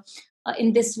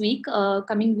in this week,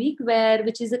 coming week,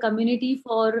 which is a community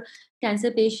for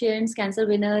cancer patients, cancer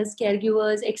winners,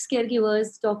 caregivers,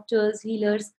 ex-caregivers, doctors,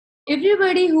 healers,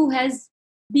 everybody who has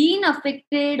been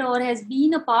affected or has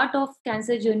been a part of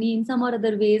cancer journey in some or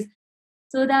other ways,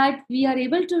 so that we are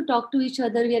able to talk to each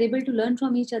other, we are able to learn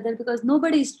from each other, because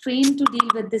nobody is trained to deal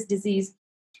with this disease.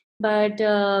 But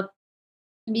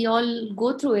we all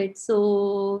go through it.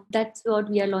 So that's what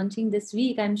we are launching this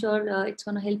week. I'm sure it's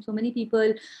going to help so many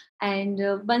people. And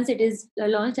once it is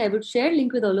launched, I would share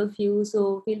link with all of you.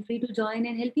 So feel free to join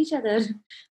and help each other.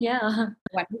 Yeah.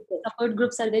 Wonderful. Support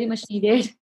groups are very much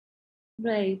needed.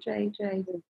 Right.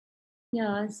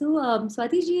 Yeah. So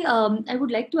Swati ji, I would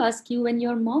like to ask you, when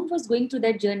your mom was going through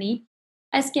that journey,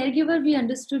 as caregiver, we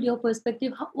understood your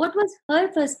perspective. What was her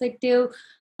perspective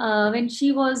when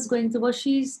she was going through? Was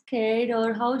she scared,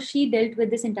 or how she dealt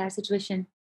with this entire situation?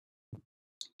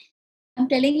 I'm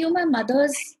telling you, my mother,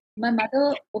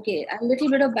 okay, a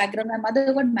little bit of background. My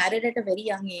mother got married at a very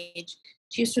young age.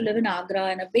 She used to live in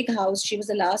Agra in a big house. She was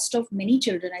the last of many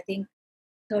children. I think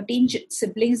 13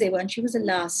 siblings they were, and she was the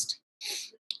last.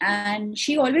 And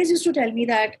she always used to tell me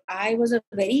that I was a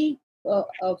very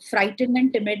frightened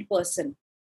and timid person.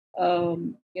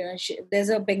 There's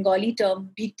a Bengali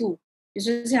term, Bhitu.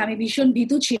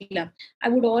 I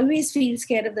would always feel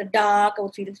scared of the dark. I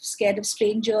would feel scared of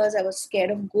strangers. I was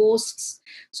scared of ghosts.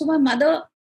 So my mother,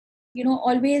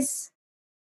 always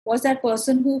was that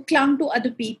person who clung to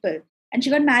other people. And she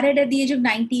got married at the age of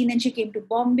 19 and she came to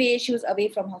Bombay. She was away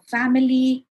from her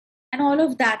family and all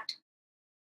of that.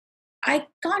 I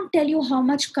can't tell you how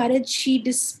much courage she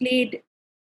displayed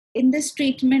in this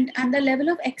treatment and the level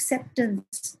of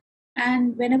acceptance.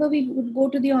 And whenever we would go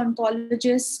to the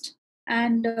oncologist,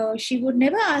 and she would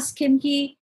never ask him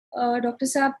ki, Dr.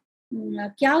 Saab,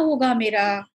 kya hoga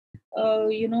mera?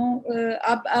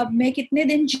 अब मैं कितने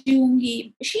दिन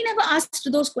जीऊंगी? She never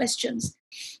asked those questions.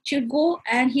 She would go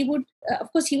and he would,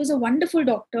 of course, he was a wonderful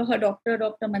doctor, her doctor,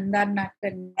 Dr. Mandar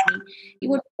Natkani. He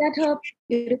would look at her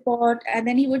report and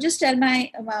then he would just tell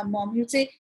my mom, he would say,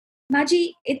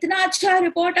 Maji, itna acha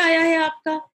report aaya hai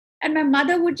aapka. And my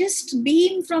mother would just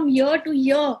beam from year to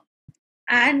year.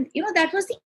 And, that was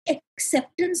the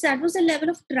acceptance, that was the level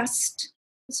of trust.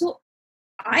 So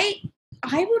I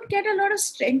would get a lot of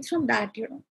strength from that,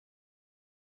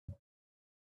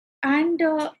 And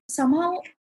somehow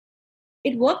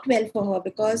it worked well for her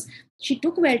because she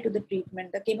took well to the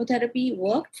treatment. The chemotherapy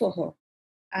worked for her.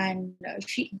 And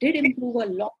she did improve a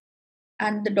lot.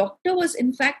 And the doctor was,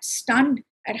 in fact, stunned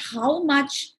at how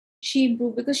much she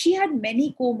improved because she had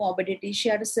many comorbidities. She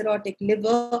had a cirrhotic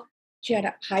liver, she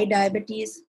had high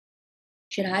diabetes,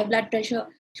 she had high blood pressure.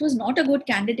 She was not a good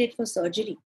candidate for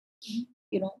surgery,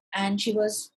 and she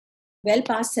was well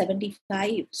past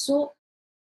 75. So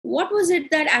what was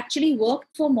it that actually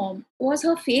worked for mom was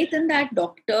her faith in that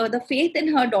doctor, the faith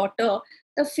in her daughter,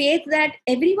 the faith that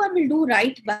everyone will do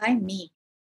right by me.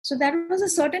 So that was a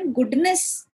certain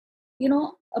goodness,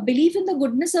 a belief in the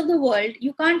goodness of the world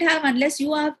you can't have unless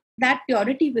you have that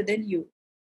purity within you.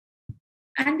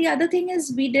 And the other thing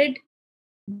is we did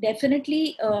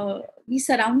definitely, we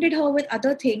surrounded her with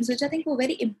other things which I think were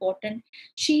very important.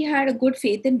 She had a good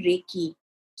faith in Reiki.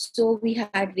 So we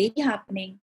had Reiki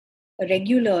happening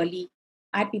regularly.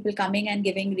 I had people coming and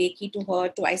giving Reiki to her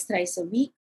twice, thrice a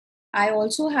week. I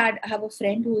also have a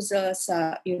friend who's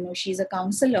she's a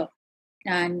counselor.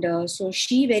 And so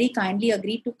she very kindly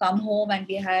agreed to come home, and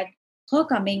we had her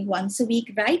coming once a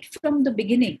week right from the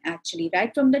beginning, actually,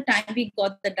 right from the time we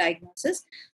got the diagnosis.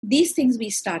 These things we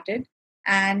started.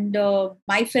 And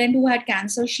my friend who had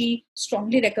cancer, she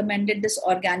strongly recommended this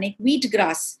organic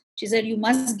wheatgrass. She said, you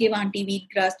must give auntie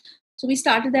wheatgrass. So we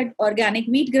started that organic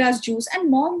wheatgrass juice,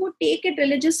 and mom would take it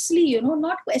religiously,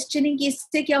 not questioning ki isse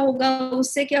kya hoga,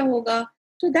 usse kya hoga.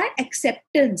 So that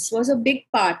acceptance was a big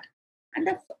part.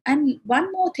 And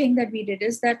one more thing that we did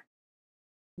is that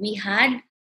we had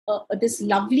this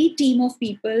lovely team of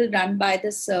people run by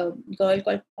this young girl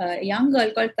called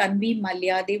Tanvi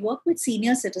Malya. They work with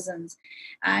senior citizens,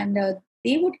 and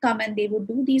they would come and they would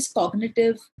do these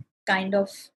cognitive kind of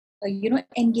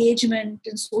engagement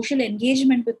and social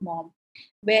engagement with mom.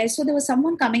 So there was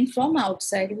someone coming from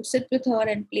outside who would sit with her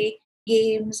and play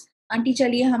games. Aunty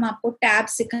चलिए हम आपको tab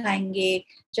सिखाएंगे,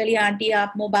 चलिए aunty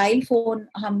आप mobile phone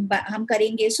हम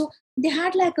करेंगे. So they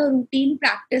had like a routine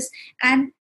practice,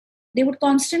 and they would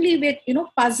constantly with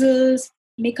puzzles,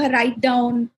 make her write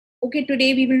down, okay,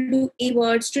 today we will do A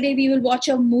words, today we will watch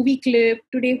a movie clip,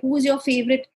 today who's your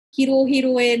favorite hero,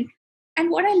 heroine. And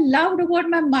what I loved about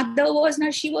my mother was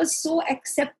now she was so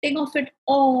accepting of it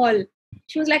all.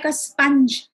 She was like a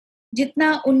sponge.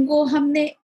 Jitna unko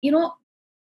humne,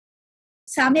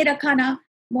 सामने रखा ना,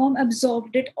 mom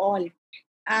absorbed it all.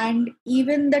 And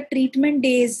even the treatment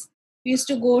days, we used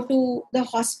to go to the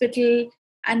hospital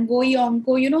and go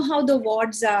onco. You know how the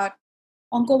wards are.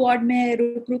 Onco ward mein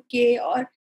ruk ke, or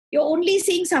you're only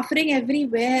seeing suffering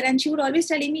everywhere. And she would always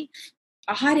telling me,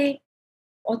 ahare,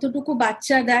 অতটুকু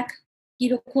বাচ্চা দেখ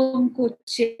কিরকম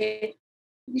করছে.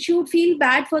 She would feel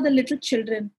bad for the little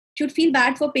children. She would feel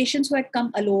bad for patients who had come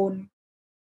alone.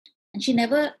 And she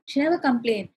never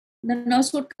complained. The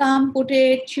nurse would come, put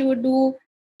it, she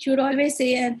would always say,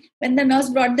 and when the nurse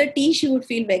brought the tea, she would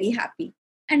feel very happy.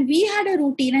 And we had a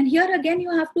routine, and here again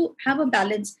you have to have a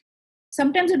balance.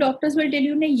 Sometimes the doctors will tell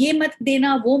you, ye mat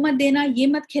dena, wo mat dena, ye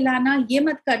mat khilana, ye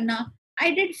mat karna.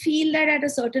 I did feel that at a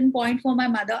certain point for my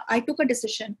mother, I took a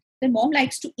decision that mom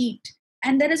likes to eat,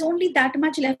 and there is only that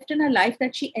much left in her life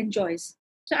that she enjoys.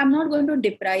 So I'm not going to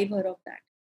deprive her of that.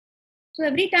 So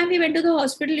every time we went to the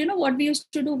hospital, you know what we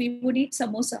used to do? We would eat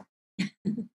samosa.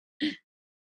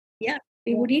 Yeah,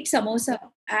 we would eat samosa.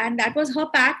 And that was her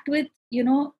pact with,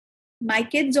 my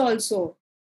kids also.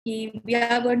 We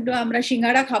are going to Amra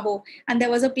Shingara Khabo. And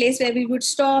there was a place where we would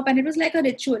stop, and it was like a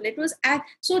ritual.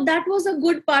 So that was a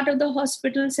good part of the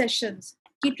hospital sessions.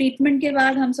 Ki treatment ke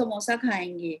baad hum samosa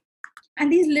khayenge.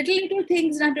 And these little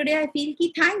things, now today I feel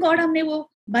ki thank God हमने वो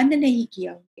बंद नहीं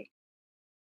किया उनके.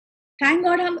 Thank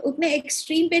God हम उतने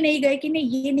extreme पे नहीं गए कि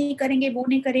नहीं ये नहीं करेंगे वो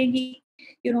नहीं करेंगे.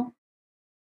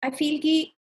 I feel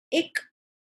कि एक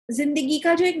जिंदगी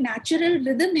का जो एक नेचुरल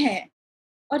रिदम है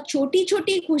और छोटी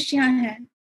छोटी खुशियां हैं,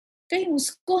 कहीं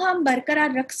उसको हम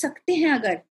बरकरार रख सकते हैं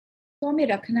अगर, तो हमें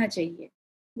रखना चाहिए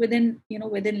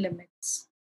within limits.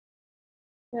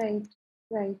 Right.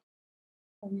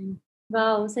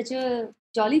 Wow, such a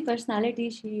jolly personality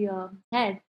she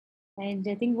had. And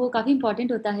I think वो काफ़ी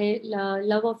important होता है,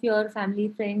 love of your family,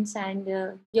 friends and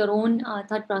your own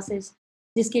thought process,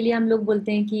 जिसके लिए हम लोग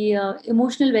बोलते हैं कि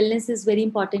emotional wellness is very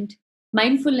important,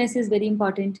 mindfulness is very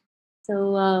important.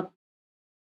 So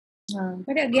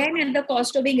but again, at the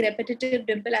cost of being repetitive,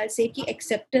 Dimple, I'll say कि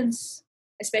acceptance,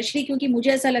 especially क्योंकि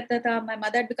मुझे ऐसा लगता था my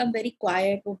mother had become very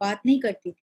quiet, वो बात नहीं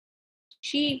करती थी.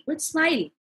 She would smile,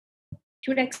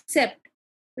 she would accept,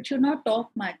 but she would not talk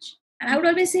much. And I would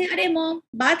always say, अरे मॉम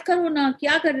बात करो ना,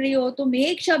 क्या कर रही हो तुम,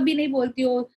 एक शब्द भी नहीं बोलती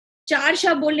हो, 4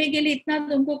 शब्द बोलने के लिए इतना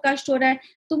तुमको कष्ट हो रहा है.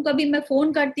 तुम कभी, मैं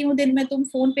फोन करती हूँ दिन में, तुम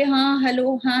फोन पे हाँ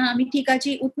हेलो हाँ मी ठीक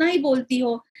आची उतना ही बोलती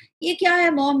हो. ये क्या है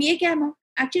मॉम, ये क्या है mom.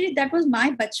 Actually that was my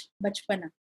बचपना.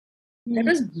 That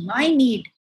was my need.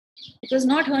 It was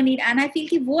not her need. And I feel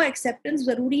कि वो acceptance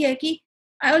जरूरी है कि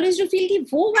I always do feel कि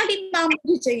वो वाली माँ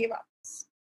मुझे चाहिए वापस.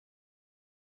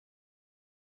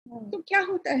 तो क्या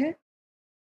होता है,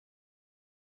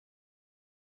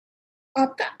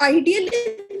 आपका आइडियल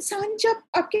इंसान जब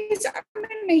आपके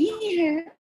सामने नहीं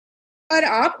है और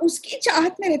आप उसकी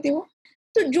चाहत में रहते हो,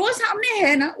 तो जो सामने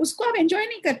है ना उसको आप एंजॉय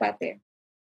नहीं कर पाते,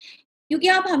 क्योंकि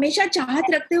आप हमेशा चाहत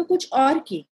रखते हो कुछ और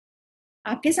की.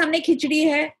 आपके सामने खिचड़ी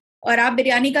है और आप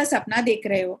बिरयानी का सपना देख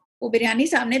रहे हो, वो बिरयानी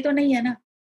सामने तो नहीं है ना,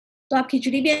 तो आप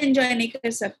खिचड़ी भी एंजॉय नहीं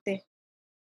कर सकते.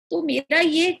 तो मेरा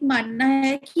ये मानना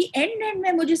है कि एंड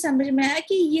में मुझे समझ में आया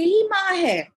कि यही माँ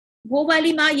है, वो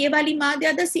वाली माँ ये वाली माँ, they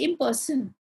are the same person.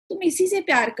 तुम इसी से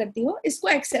प्यार करती हो, इसको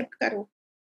एक्सेप्ट करो.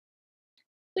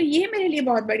 तो ये मेरे लिए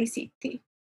बहुत बड़ी सीख थी.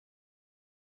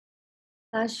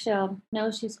 काश मैं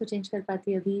उस चीज़ को चेंज कर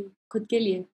पाती अभी खुद के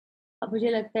लिए. अब मुझे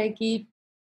लगता है कि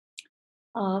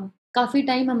काफ़ी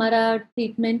टाइम हमारा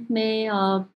ट्रीटमेंट में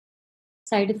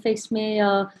साइड इफ़ेक्ट्स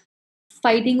में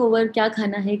फाइटिंग ओवर क्या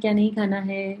खाना है क्या नहीं खाना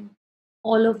है,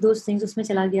 all of those things उसमें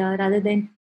चला गया, rather than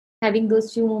having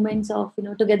those few moments of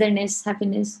togetherness,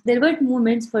 happiness. There were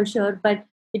moments for sure, but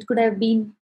it could have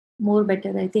been more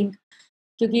better, I think.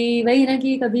 क्योंकि वही ना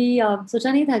कि कभी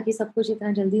सोचा नहीं था कि सब कुछ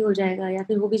इतना जल्दी हो जाएगा या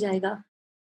फिर हो भी जाएगा.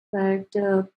 But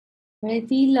I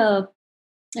feel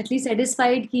at least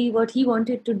satisfied कि what he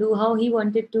wanted to do, how he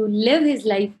wanted to live his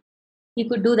life, he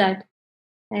could do that.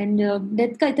 And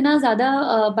death का इतना ज़्यादा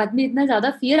बाद में इतना ज़्यादा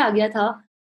फियर आ गया था,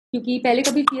 क्योंकि पहले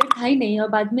कभी फियर था ही नहीं. और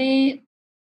बाद में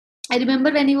I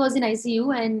remember when he was in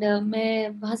ICU and मैं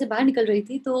वहाँ से बाहर निकल रही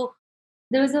थी, तो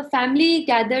there was a family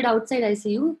gathered outside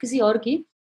ICU किसी और की,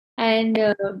 एंड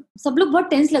सब लोग बहुत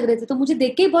टेंस लग रहे थे. तो मुझे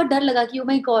देख के ही बहुत डर लगा कि ओ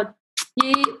माय गॉड,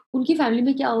 ये उनकी फैमिली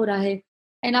में क्या हो रहा है.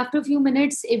 And after few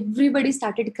minutes everybody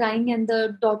started crying and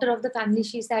the daughter of the family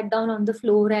she sat down on the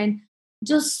floor and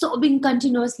just sobbing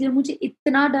continuously. मुझे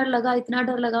इतना डर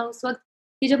लगा उस वक्त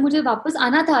कि जब मुझे वापस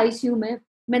आना था आईसीयू में,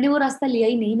 मैंने वो रास्ता लिया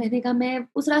ही नहीं। मैंने कहा मैं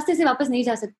उस रास्ते से वापस नहीं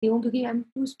जा सकती हूँ क्योंकि आई एम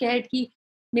टू स्कैर्ड कि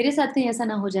मेरे साथ कहीं ऐसा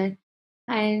ना हो जाए।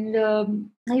 And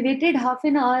I waited half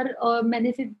an hour और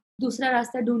मैंने फिर दूसरा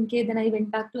रास्ता ढूंढ के then I went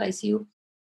back to ICU,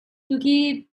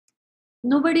 क्योंकि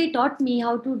nobody taught me how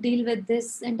to deal with this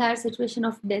entire situation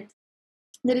of death.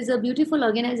 There is a beautiful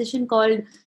organization called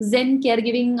Zen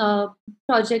Caregiving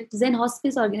Project, Zen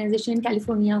Hospice Organization in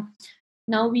California.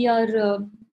 Now we are,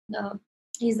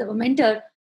 he's a mentor.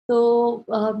 तो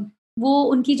वो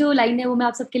उनकी जो line है वो मैं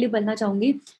आप सबके लिए बोलना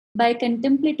चाहूँगी. By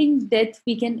contemplating death,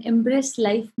 we can embrace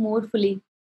life more fully.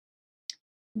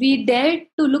 We dare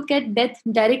to look at death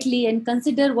directly and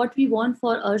consider what we want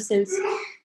for ourselves.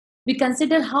 We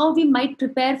consider how we might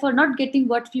prepare for not getting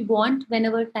what we want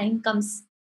whenever time comes.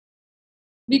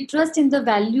 We trust in the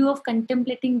value of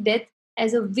contemplating death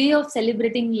as a way of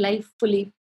celebrating life fully.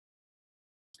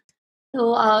 So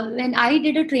when I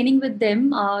did a training with them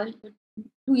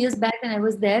 2 years back when I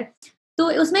was there,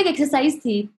 तो उसमें एक exercise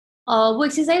थी. वो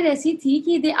exercise ऐसी थी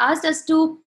कि they asked us to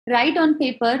write on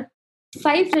paper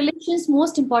 5 relations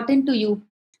most important to you,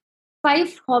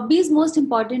 5 hobbies most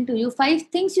important to you,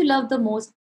 5 things you love the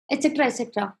most, etcetera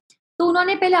etcetera. तो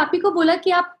उन्होंने पहले आप ही को बोला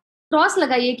कि आप क्रॉस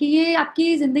लगाइए कि ये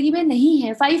आपकी जिंदगी में नहीं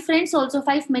है. 5 फ्रेंड्स ऑल्सो,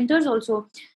 5 मेंटर्स ऑल्सो,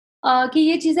 कि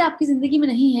ये चीजें आपकी जिंदगी में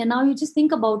नहीं है. Now you just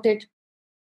think about it.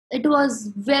 It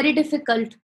was very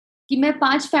difficult कि मैं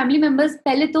 5 फैमिली मेंबर्स,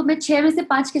 पहले तो मैं 6 में से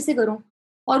 5 कैसे करूं,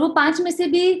 और वो 5 में से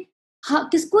भी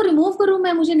किसको रिमूव करूं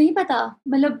मैं, मुझे नहीं पता.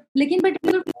 मतलब लेकिन but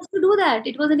we were forced to do that.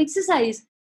 It was an exercise.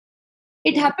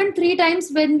 It happened 3 times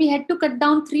when we had to cut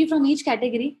down 3 from each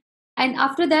category. And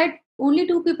after that, only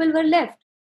 2 people were left.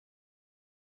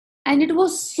 And it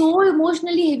was so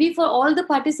emotionally heavy for all the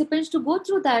participants to go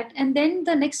through that. And then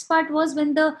the next part was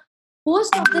when the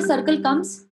host of the circle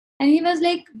comes and he was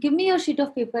like, give me your sheet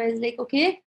of paper. I was like,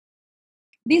 okay,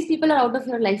 these people are out of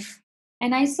your life.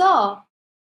 And I saw,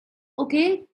 okay,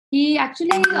 he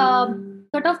actually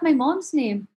cut off my mom's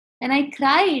name. And I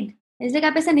cried. I was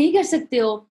like, आप ऐसा नहीं कर सकते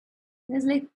हो. I was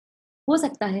like, हो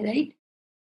सकता है, right?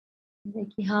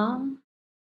 कि हाँ,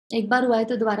 एक बार हुआ है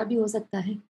तो दोबारा भी हो सकता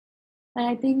है. And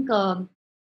I think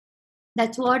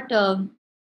that's what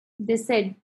they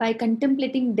said. By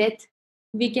contemplating death,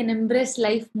 we can embrace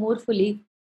life more fully.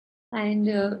 And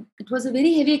it was a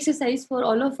very heavy exercise for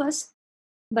all of us.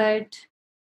 But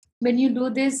when you do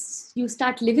this, you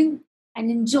start living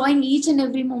and enjoying each and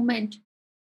every moment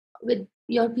with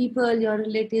your people, your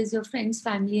relatives, your friends,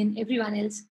 family, and everyone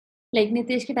else. Like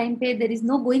Nitesh ke time pe, there is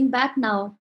no going back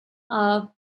now.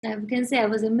 I can say I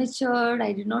was immature.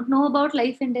 I did not know about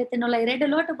life and death and all. I read a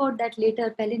lot about that later.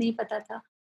 पहले नहीं पता था.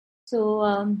 So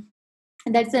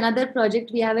that's another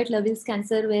project we have at Love is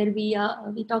Cancer, where we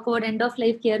talk about end of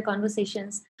life care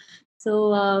conversations.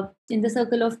 So in the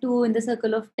circle of 2, in the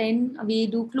circle of 10, we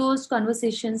do closed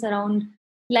conversations around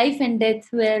life and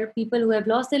death, where people who have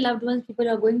lost their loved ones, people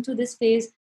are going through this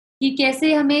phase, कि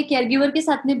कैसे हमें caregiver के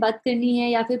साथ में बात करनी है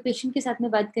या फिर patient के साथ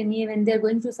में बात करनी है when they are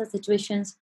going through such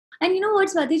situations. And you know what,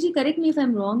 Swati ji, correct me if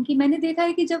I'm wrong, कि मैंने देखा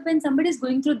है कि जब when somebody is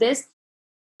going through this,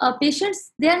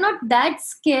 patients, they are not that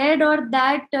scared or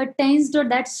that tensed or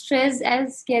that stressed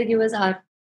as caregivers are.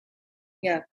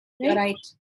 Yeah, you're right.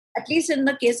 At least in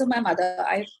the case of my mother,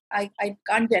 I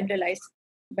can't generalize,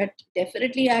 but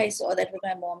definitely I saw that with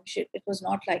my mom. It was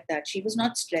not like that. She was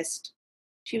not stressed.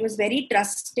 She was very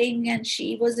trusting and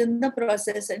she was in the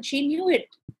process and she knew it.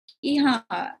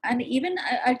 And even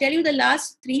I'll tell you, the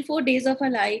last 3-4 days of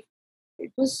her life,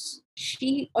 it was,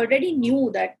 she already knew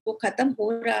that wo khatam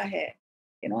ho raha hai,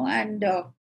 you know, and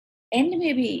end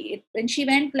maybe when she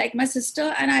went, like my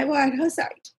sister and I were at her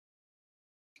side,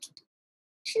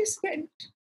 she spent.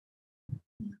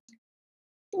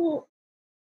 So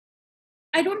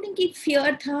I don't think he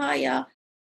fear tha ya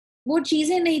वो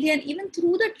चीजें नहीं थी. And even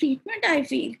through the treatment I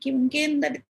feel कि उनके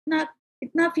अंदर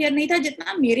इतना fear नहीं था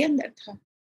जितना मेरे अंदर था.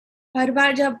 हर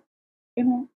बार जब you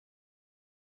know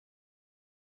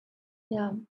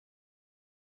Yeah.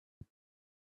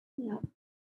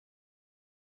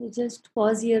 We just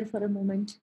pause here for a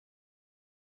moment.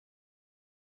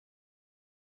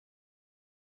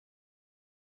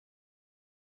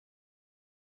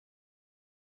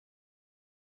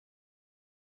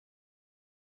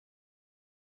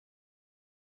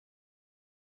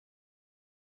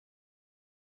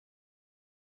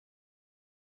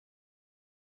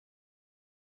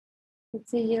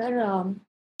 Let's say here,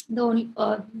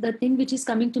 the thing which is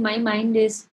coming to my mind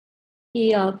is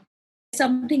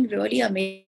something really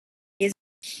amazing.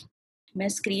 मैं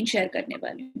स्क्रीन शेयर करने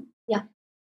वाली हूँ. Yeah.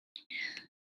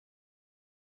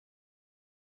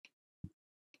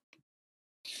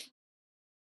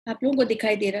 आप लोगों को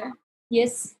दिखाई दे रहा है?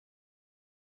 Yes.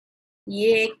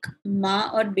 ये एक माँ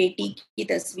और बेटी की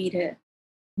तस्वीर है.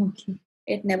 Okay.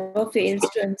 It never fails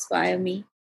to inspire me.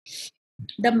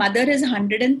 The mother is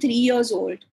 103 years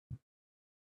old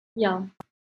Yeah.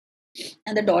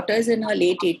 and the daughter is in her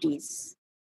late 80s.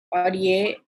 और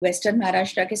ये वेस्टर्न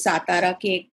महाराष्ट्र के सातारा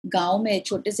के गांव में,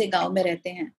 छोटे से गांव में रहते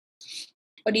हैं.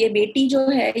 और ये बेटी जो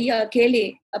है ये अकेले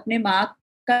अपने माँ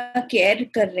का केयर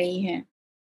कर रही हैं.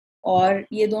 और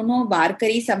ये दोनों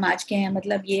वारकरी समाज के हैं,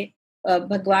 मतलब ये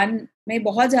भगवान में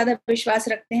बहुत ज्यादा विश्वास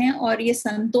रखते हैं और ये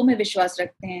संतों में विश्वास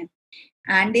रखते हैं.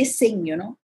 And they Singh, you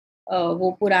know,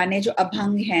 वो पुराने जो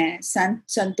अभंग हैं,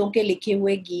 संतों के लिखे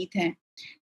हुए गीत हैं.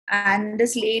 And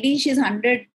this lady, she is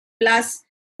 100+.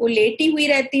 वो लेटी हुई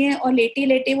रहती हैं और लेटी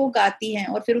लेटे वो गाती हैं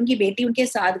और फिर उनकी बेटी उनके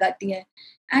साथ गाती है.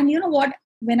 And you know what,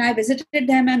 when I visited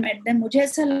them and met them, मुझे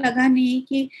ऐसा लगा नहीं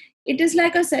कि it is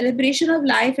like a celebration of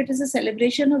life, it is a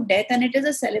celebration of death, and it is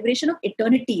a celebration of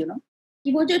eternity, you know,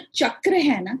 कि वो जो चक्र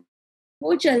है ना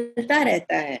वो चलता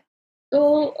रहता है. तो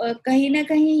कहीं ना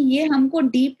कहीं ये हमको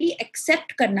डीपली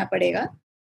एक्सेप्ट करना पड़ेगा.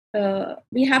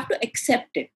 We have to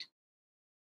accept it.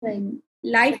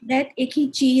 Life death एक ही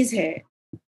चीज है,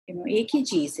 यू नो, एक ही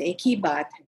चीज है, एक ही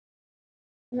बात है.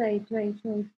 Right right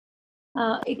right.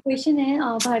 एक क्वेश्चन है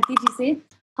भारती जी से.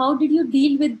 How did you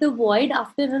deal with the void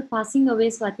after her passing away,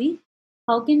 Swati?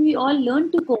 How can we all learn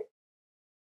to cope?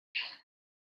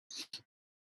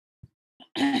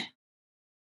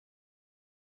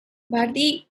 Bharti,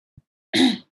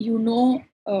 you know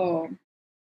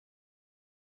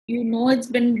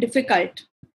it's been difficult,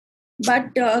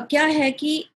 but क्या है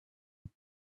कि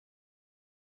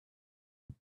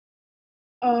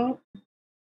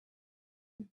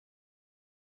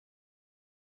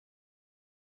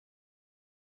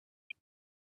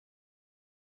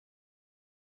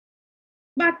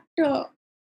but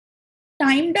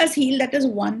time does heal, that is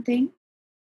one thing.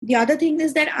 The other thing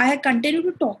is that I continue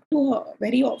to talk to her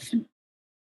very often.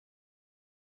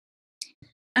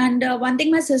 And one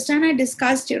thing my sister and I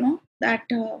discussed, you know, that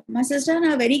my sister and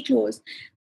I are very close.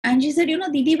 And she said, you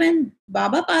know, Didi, when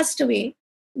Baba passed away,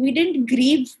 we didn't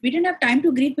grieve. We didn't have time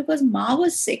to grieve because Ma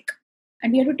was sick.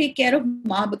 And we had to take care of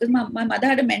Ma because my mother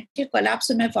had a mental collapse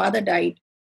when my father died.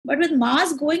 But with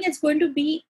Ma's going, it's going to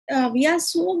be, we are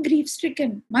so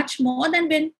grief-stricken, much more than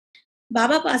when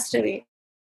Baba passed away.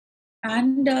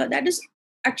 And that is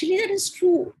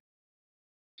true.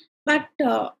 But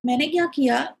मैंने क्या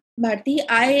किया, Bharti,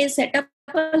 I set up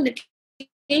a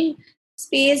little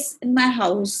space in my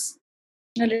house,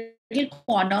 a little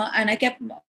corner, and I kept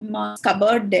Ma's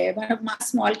cupboard there, one of my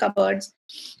small cupboards.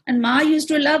 And Ma used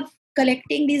to love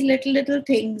collecting these little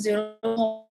things, you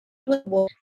know,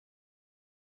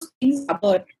 things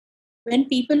cupboard. When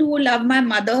people who love my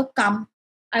mother come,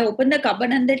 I open the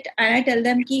cupboard and I tell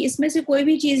them कि इसमें से कोई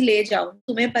भी चीज ले जाओ,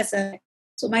 तुम्हें पसंद है.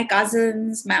 So my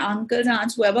cousins, my uncles,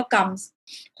 aunts, whoever comes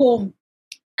home.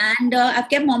 And I've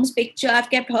kept mom's picture, I've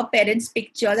kept her parents'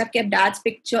 pictures, I've kept dad's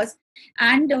pictures.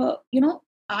 And, you know,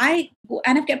 I go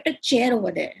and I've kept a chair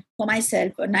over there for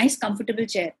myself, a nice, comfortable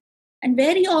chair. And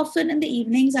very often in the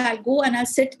evenings, I'll go and I'll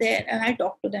sit there and I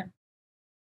talk to them.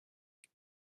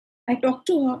 I talk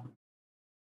to her.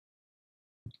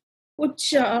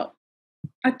 कुछ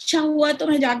अच्छा हुआ तो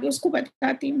मैं जाके उसको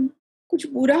बताती हूँ, कुछ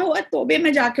बुरा हुआ तो भी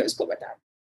मैं जाके उसको बताती हूँ.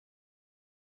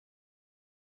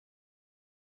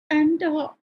 And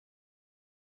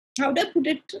how do I put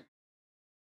it?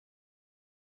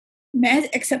 मैं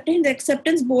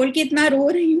एक्सेप्टेंस बोल के इतना रो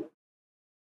रही हूँ.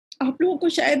 आप लोगों को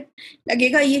शायद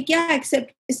लगेगा ये क्या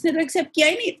एक्सेप्ट, इसने तो एक्सेप्ट किया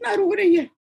ही नहीं, इतना रो रही है.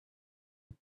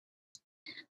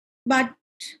 But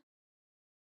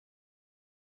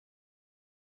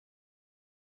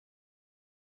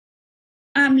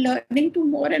I am learning to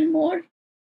more and more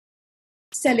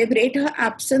celebrate her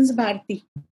absence, Bharti.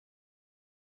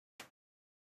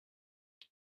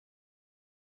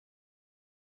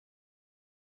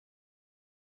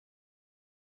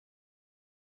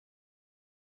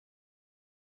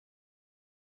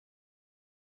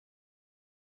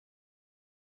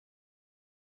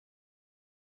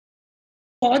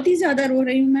 बहुत ही ज्यादा रो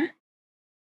रही हूँ मैं.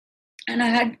 And I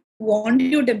had warned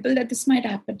you, Dimple, that this might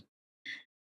happen.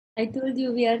 I told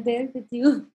you we are there with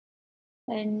you.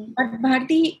 And but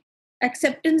Bharti,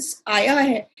 acceptance आया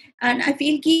है. And I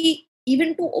feel कि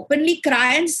even to openly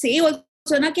cry and say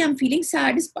also ना कि I'm feeling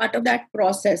sad is part of that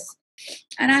process.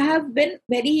 And I have been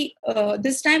very,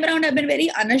 this time around, I've been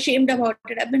very unashamed about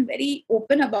it. I've been very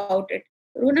open about it.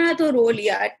 रोना है तो रो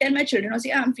लिया. I tell my children,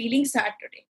 see, I'm feeling sad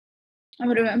today. I'm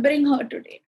remembering her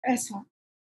today. ऐसा.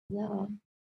 yeah,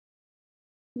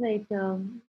 right.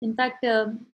 In fact,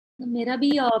 मेरा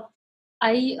भी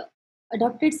I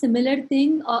adopted similar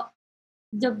thing.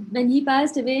 जब when he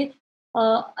passed away,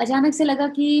 अचानक से लगा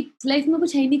कि लाइफ में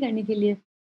कुछ है ही नहीं करने के लिए,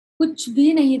 कुछ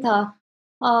भी नहीं था.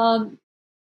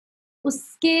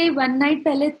 उसके 1 नाइट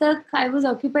पहले तक I was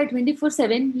occupied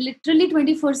 24/7, literally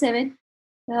 24/7.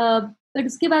 But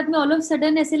उसके बाद में ऑल ऑफ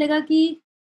सडन ऐसे लगा कि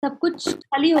सब कुछ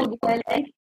खाली हो गया है,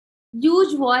 like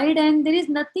huge void and there is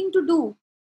nothing to do.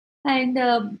 And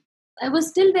I was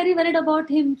still very worried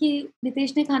about him कि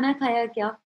नितेश ने खाना खाया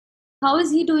क्या, how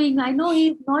is he doing? I know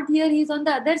he's not here, he's on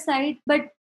the other side, but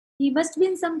he must be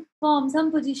in some form, some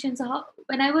position. So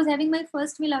when I was having my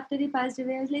first meal after he passed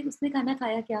away, I was like, उसने खाना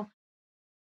खाया क्या?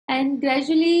 And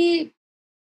gradually,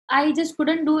 I just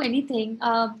couldn't do anything.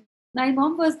 My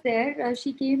mom was there.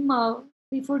 She came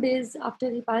 3-4 days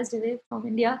after he passed away from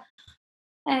India.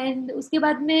 And उसके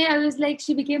बाद में I was like,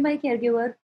 she became my caregiver.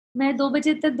 मैं 2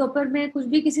 बजे तक दोपहर में कुछ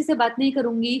भी किसी से बात नहीं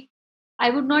करूँगी. I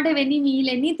would not have any meal,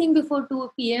 anything before 2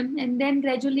 p.m. And then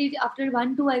gradually after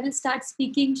 1-2, I will start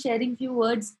speaking, sharing few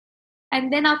words.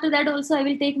 And then after that also, I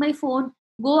will take my phone,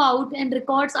 go out and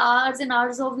record hours and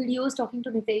hours of videos talking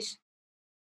to Nitesh.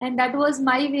 And that was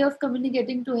my way of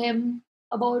communicating to him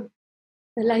about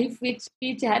the life which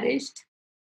we cherished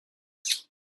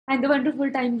and the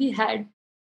wonderful time we had.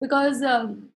 Because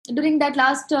during that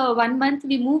last 1 month,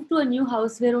 we moved to a new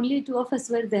house where only 2 of us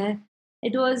were there.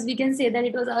 It was, we can say that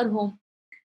it was our home.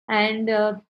 And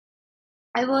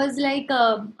I was like,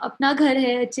 अपना घर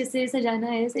है, अच्छे से सजाना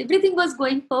है. So everything was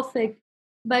going perfect.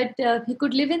 But he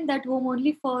could live in that home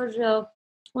only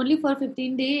for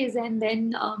 15 days. And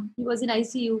then he was in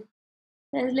ICU.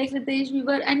 I was like, Nitesh, we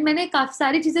were, and मैंने काफी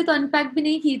सारी चीजें तो unpack भी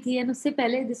नहीं की थी. And उससे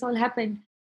पहले this all happened.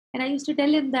 And I used to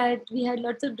tell him that we had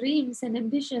lots of dreams and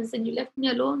ambitions and you left me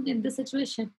alone in this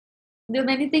situation. There were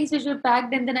many things which were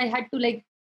packed and then I had to like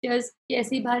just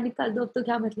ऐसे ही बाहर निकाल दो, अब तो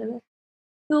क्या मतलब है.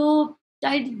 So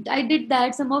I did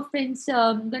that. Some of friends,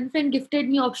 one friend gifted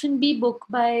me Option B book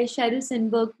by Sheryl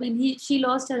Sandberg when she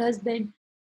lost her husband.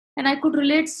 And I could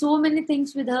relate so many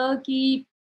things with her, ki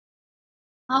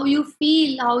how you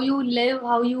feel, how you live,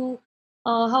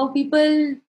 how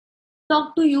people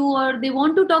talk to you or they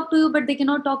want to talk to you, but they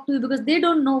cannot talk to you because they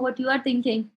don't know what you are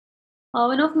thinking.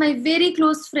 One of my very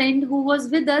close friend who was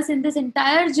with us in this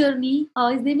entire journey,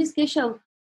 his name is Keshav.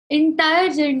 Entire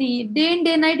journey, day and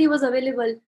day night, he was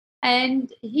available.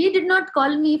 And he did not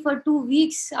call me for 2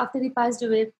 weeks after he passed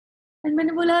away. And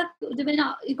मैंने बोला, when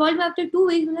he called me after 2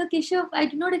 weeks, मैंने बोला, Keshav, I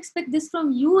did not expect this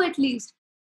from you at least.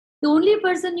 The only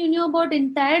person you knew about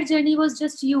entire journey was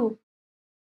just you.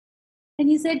 And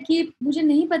he said कि मुझे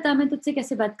नहीं पता मैं तुझसे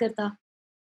कैसे बात करता.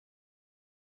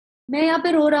 मैं यहाँ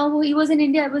पे रो रहा हूँ. He was in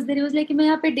India, I was there. He was like कि मैं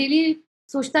यहाँ पे daily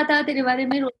सोचता था तेरे बारे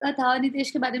में, रोता था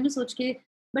नितेश के बारे में सोच के.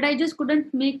 But I just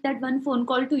couldn't make that one phone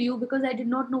call to you because I did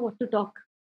not know what to talk.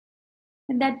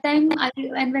 And that time,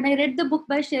 and when I read the book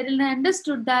by Sheryl, I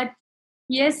understood that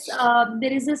yes,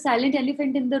 there is a silent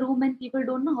elephant in the room and people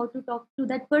don't know how to talk to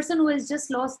that person who has just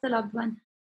lost the loved one.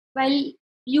 While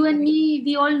you and me,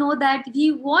 we all know that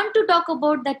we want to talk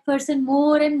about that person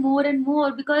more and more and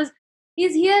more because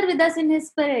he's here with us in his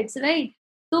spirits, right?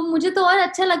 तो मुझे तो और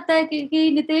अच्छा लगता है कि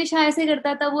नितेश हाँ ऐसे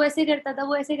करता था, वो ऐसे करता था,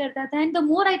 वो ऐसे करता था. And the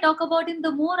more I talk about him,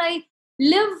 the more I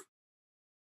live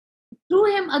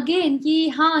through him again.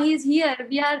 कि हाँ, he's here.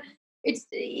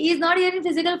 He's not here in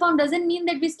physical form. Doesn't mean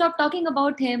that we stop talking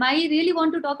about him. I really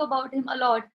want to talk about him a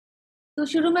lot. तो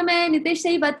शुरू में मैं नितेश से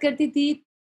ही बात करती थी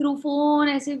through phone,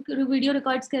 ऐसे video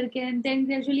records करके. And then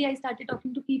gradually I started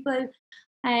talking to people.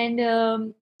 And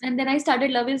then I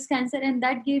started Love is Cancer. And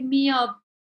that gave me a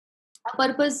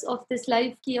purpose of this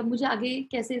life कि अब मुझे आगे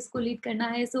कैसे इसको lead करना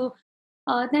है. So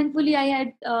thankfully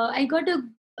I got a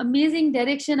amazing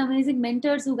direction, amazing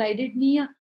mentors who guided me.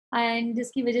 And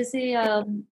जिसकी वजह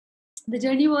से the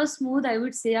journey was smooth, I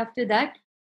would say, after that.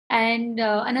 And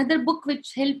another book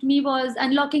which helped me was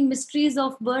Unlocking Mysteries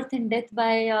of Birth and Death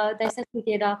by Daisa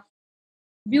Kikera.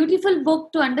 Beautiful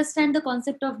book to understand the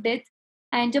concept of death.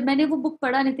 And जब मैंने वो book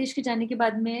पढ़ा नितेश के जाने के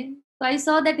बाद में, so I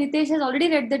saw that Nitesh has already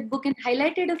read that book and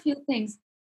highlighted a few things.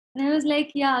 And I was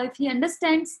like, yeah, if he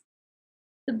understands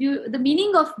the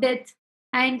meaning of death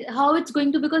and how it's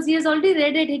going to, because he has already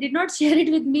read it, he did not share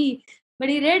it with me, but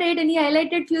he read it and he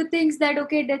highlighted few things that,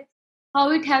 okay, death, how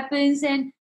it happens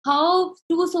and how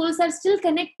two souls are still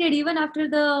connected even after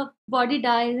the body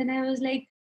dies. And I was like,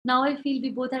 now I feel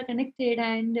we both are connected.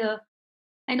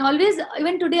 And always,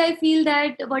 even today, I feel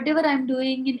that whatever I'm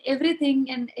doing in everything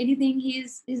and anything,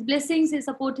 his blessings, his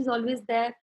support is always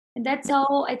there. And that's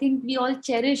how I think we all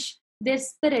cherish their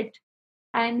spirit.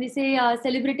 And we say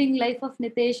celebrating life of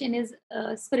Nitesh in his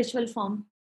spiritual form.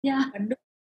 Yeah.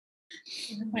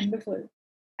 Wonderful.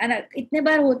 And इतने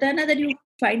बार होता है ना that you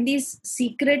find these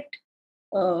secret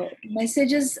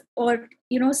messages or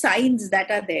signs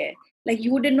that are there. Like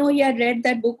you didn't know he had read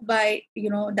that book by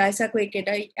Daisa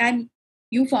Koikeda, and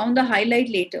you found the highlight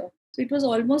later. So it was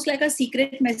almost like a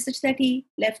secret message that he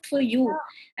left for you.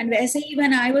 And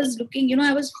when I was looking,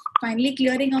 I was finally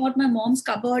clearing out my mom's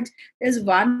cupboards. There's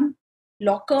one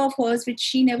locker of hers which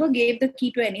she never gave the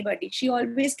key to anybody. She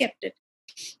always kept it.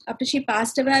 After she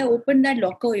passed away, I opened that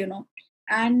locker,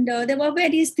 and there were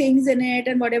various things in it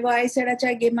and whatever. I said, Acha,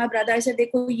 I gave my brother, I said,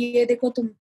 dekho ye, dekho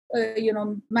tum,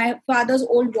 my father's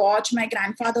old watch, my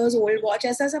grandfather's old watch,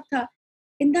 aisa sab tha.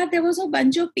 In that there was a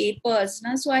bunch of papers,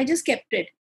 na? So I just kept it.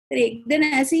 फिर एक दिन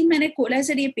ऐसे ही मैंने खोला, I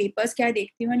said, ये papers क्या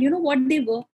देखती हूँ? And you know what they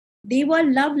were? They were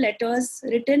love letters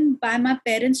written by my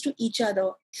parents to each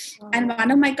other. And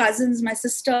one of my cousins, my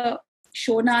sister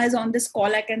Shona, is on this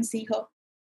call. I can see her.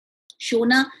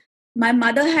 Shona, my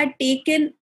mother had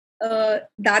taken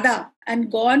Dada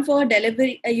and gone for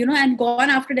delivery, and gone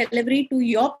after delivery to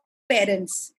your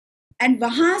parents. And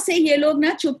वहाँ से ये लोग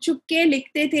ना छुप छुप के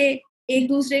लिखते थे एक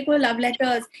दूसरे को लव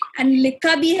लेटर्स. एंड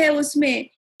लिखा भी है उसमें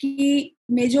कि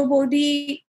मेजो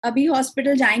बोधी अभी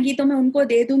हॉस्पिटल जाएंगी तो मैं उनको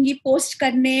दे दूंगी पोस्ट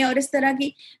करने और इस तरह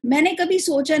की. मैंने कभी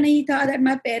सोचा नहीं था that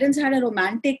my parents had a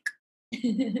romantic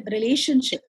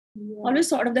relationship. Yeah. Always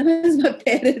thought of them as my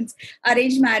parents.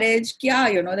 Arranged marriage,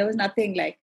 kya, there was nothing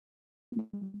like.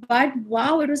 But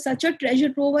wow, it was such a treasure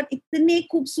trove. और इतने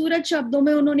खूबसूरत शब्दों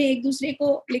में उन्होंने एक दूसरे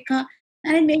को लिखा.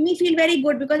 And it made me feel very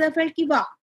good because I felt कि wow,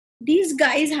 these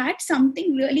guys had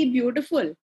something really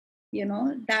beautiful.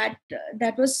 That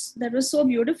was so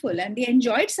beautiful and they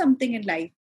enjoyed something in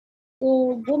life.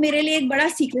 So वो मेरे लिए एक बड़ा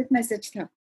secret message था,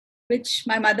 which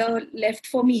my mother left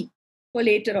for me for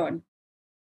later on.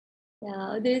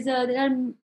 Yeah,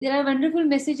 there are wonderful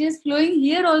messages flowing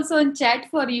here also in chat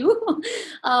for you.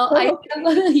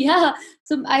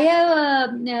 So I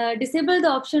have disabled the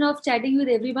option of chatting with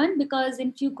everyone because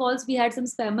in few calls we had some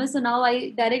spammers. So now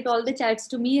I direct all the chats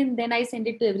to me and then I send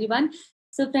it to everyone.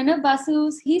 So Pranav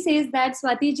Basu, he says that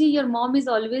Swati ji, your mom is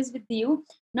always with you,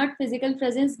 not physical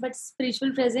presence but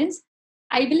spiritual presence.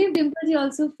 I believe Dimple ji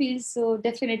also feels so,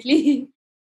 definitely.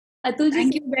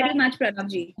 Thank you very much, Pranav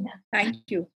ji. Yeah. Thank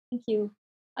you. Thank you.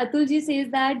 Atulji says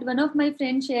that one of my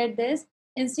friends shared this.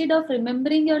 Instead of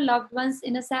remembering your loved ones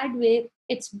in a sad way,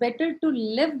 it's better to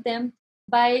live them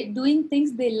by doing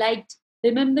things they liked,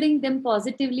 remembering them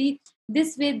positively.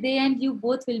 This way, they and you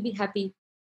both will be happy.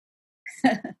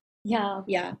 Yeah.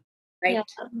 Yeah. Right. Yeah.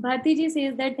 Bhartiji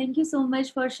says that thank you so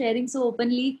much for sharing so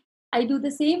openly. I do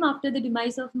the same after the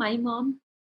demise of my mom.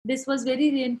 This was very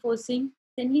reinforcing.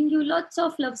 Sending you lots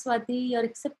of love, Swati. Your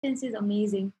acceptance is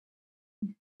amazing.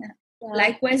 Yeah.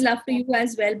 Likewise, love to you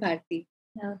as well, Bharti.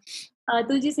 Yeah.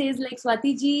 Tulji says, like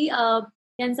Swati ji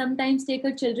can sometimes take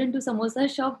her children to samosa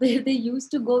shop where they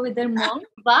used to go with their mom.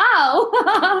 Wow!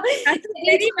 That's a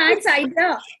very nice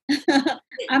idea.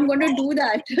 I'm going to do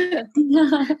that.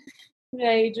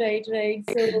 Right.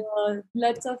 So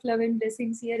lots of love and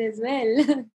blessings here as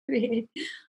well. Great.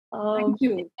 Thank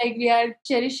you. Like we are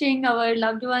cherishing our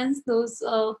loved ones, those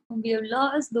whom we have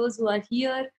lost, those who are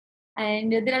here.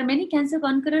 And there are many cancer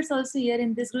conquerors also here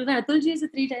in this group. Atulji is a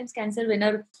 3 times cancer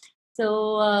winner.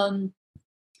 So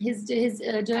his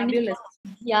journey. Fabulous.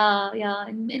 Yeah.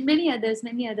 And many others.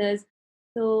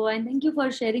 So, and thank you for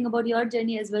sharing about your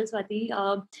journey as well, Swati.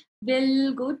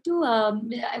 We'll go to,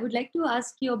 I would like to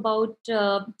ask you about,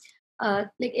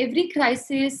 like every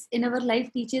crisis in our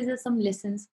life teaches us some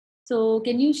lessons. So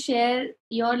can you share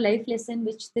your life lesson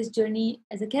which this journey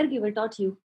as a caregiver taught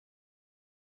you?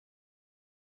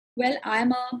 Well,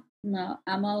 I'm a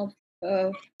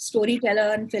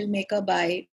storyteller and filmmaker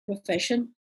by profession,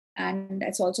 and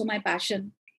it's also my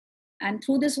passion. And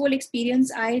through this whole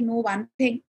experience, I know one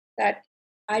thing, that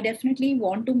I definitely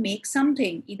want to make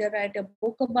something, either write a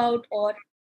book about or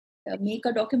make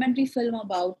a documentary film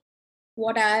about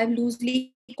what I have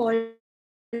loosely called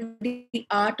the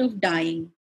art of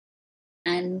dying.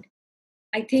 And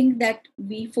I think that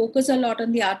we focus a lot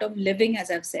on the art of living, as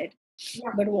I've said.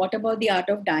 Yeah. But what about the art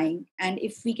of dying? And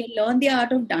if we can learn the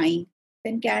art of dying,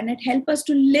 then can it help us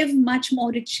to live much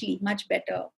more richly, much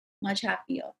better, much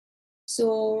happier?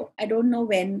 So I don't know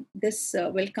when this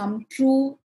will come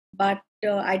true, but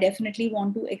I definitely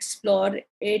want to explore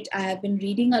it. I have been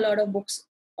reading a lot of books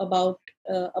about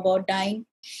dying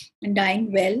and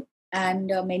dying well,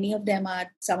 and many of them are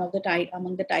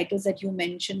among the titles that you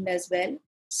mentioned as well.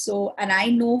 So, and I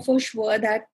know for sure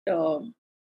that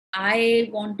I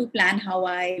want to plan how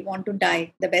I want to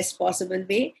die the best possible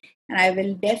way. And I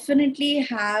will definitely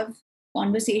have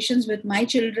conversations with my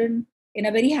children in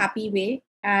a very happy way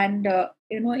and,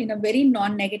 in a very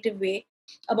non-negative way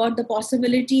about the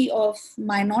possibility of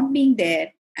my not being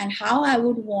there and how I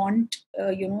would want,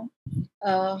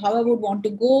 how I would want to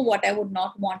go, what I would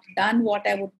not want done, what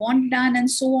I would want done,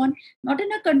 and so on. Not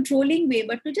in a controlling way,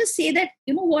 but to just say that,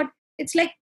 you know what, it's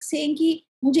like saying कि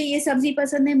मुझे ये सब्जी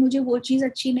पसंद है, मुझे वो चीज़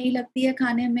अच्छी नहीं लगती है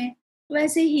खाने में,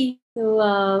 वैसे ही.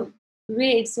 So,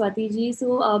 great, Swati ji.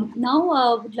 So,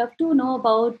 now would love to know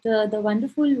about the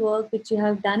wonderful work which you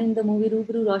have done in the movie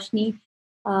रूबरू रोशनी.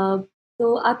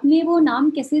 तो आपने वो नाम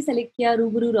कैसे सेलेक्ट किया,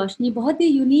 रूबरू रोशनी? बहुत ही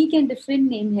यूनिक एंड डिफरेंट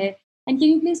नेम है. And can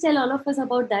you please tell all of us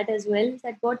about that as well?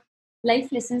 That what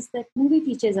life lessons that movie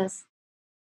teaches us?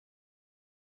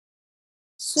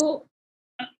 So,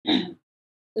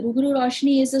 रूबरू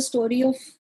रोशनी is a story of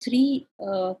three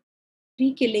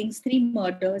killings, three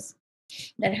murders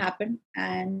that happened,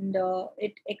 and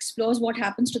it explores what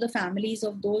happens to the families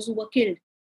of those who were killed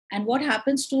and what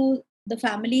happens to the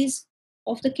families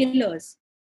of the killers.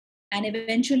 And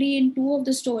eventually, in two of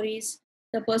the stories,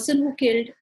 the person who killed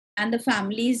and the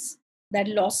families that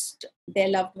lost their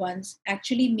loved ones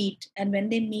actually meet. And when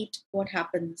they meet, what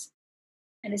happens?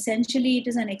 And essentially, it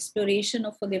is an exploration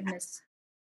of forgiveness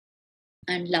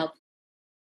and love.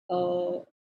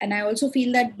 And I also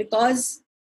feel that because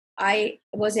I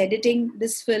was editing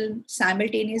this film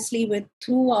simultaneously with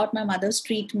throughout my mother's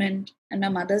treatment and my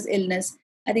mother's illness,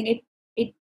 I think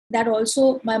it that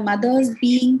also my mother's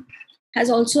being has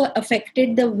also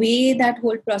affected the way that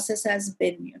whole process has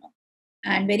been,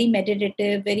 and very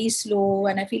meditative, very slow,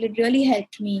 and I feel it really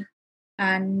helped me.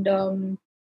 And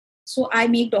so I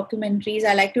make documentaries.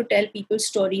 I like to tell people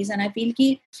stories, and I feel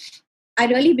I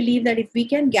really believe that if we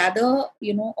can gather,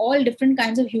 all different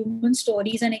kinds of human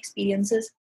stories and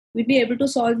experiences, we'd be able to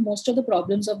solve most of the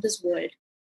problems of this world.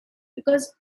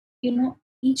 Because,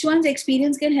 each one's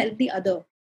experience can help the other.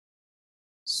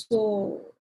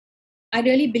 So I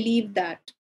really believe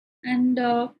that. And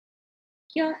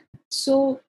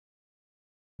so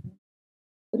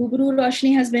Rubru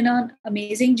Roshni has been an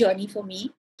amazing journey for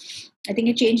me. I think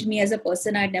it changed me as a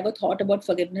person. I'd never thought about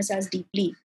forgiveness as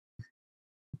deeply.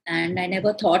 And I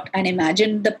never thought and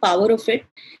imagined the power of it.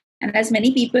 And as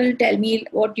many people tell me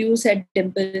what you said,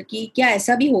 Dimple, कि क्या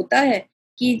ऐसा भी होता है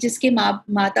कि जिसके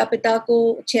माता पिता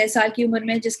को 6 साल की उम्र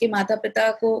में जिसके माता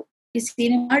पिता को किसी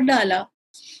ने मार डाला,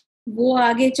 वो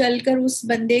आगे चलकर उस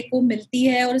बंदे को मिलती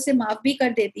है और उसे माफ भी कर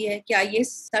देती है. क्या ये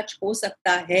सच हो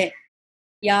सकता है?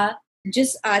 या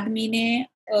जिस आदमी ने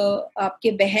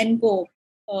आपके बहन को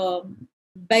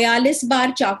 42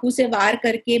 बार चाकू से वार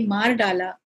करके मार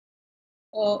डाला,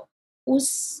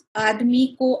 उस आदमी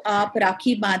को आप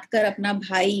राखी बांधकर अपना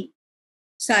भाई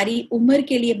सारी उम्र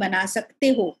के लिए बना सकते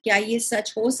हो? क्या ये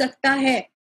सच हो सकता है?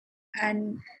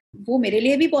 एंड वो मेरे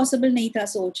लिए भी पॉसिबल नहीं था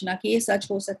सोचना कि ये सच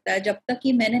हो सकता है, जब तक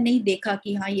कि मैंने नहीं देखा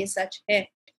कि हाँ ये सच है.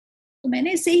 तो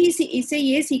मैंने इससे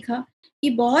ये सीखा कि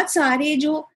बहुत सारे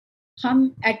जो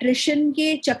हम एट्रिशन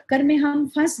के चक्कर में हम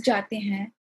फंस जाते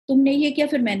हैं, तुमने ये किया,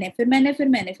 फिर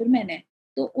मैंने,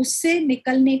 तो उससे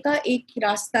निकलने का एक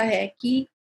रास्ता है कि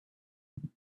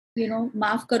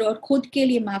माफ करो, और खुद के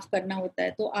लिए माफ करना होता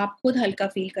है. तो आप खुद हल्का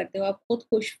फील करते हो, आप खुद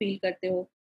खुश फील करते हो.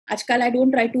 आजकल I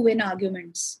don't try to win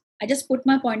arguments. I just put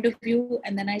my point of view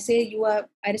and then I say,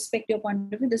 I respect your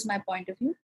point of view, this is my point of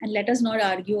view, and let us not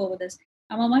argue over this.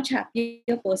 I'm a much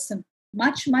happier person,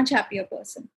 much happier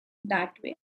person that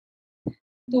way.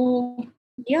 So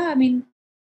yeah, I mean,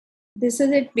 this is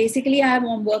it. Basically,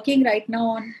 I'm working right now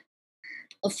on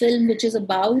a film which is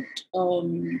about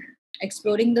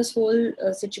exploring this whole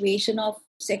situation of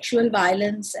sexual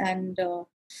violence and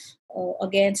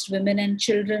against women and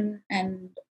children,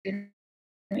 and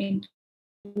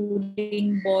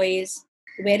including boys.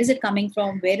 Where is it coming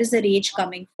from? Where is the rage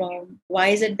coming from? Why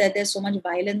is it that there's so much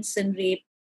violence in rape?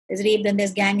 There's rape, then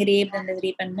there's gang rape, then there's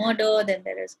rape and murder, then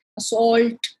there is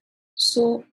assault.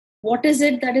 So what is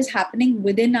it that is happening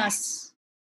within us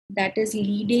that is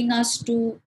leading us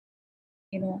to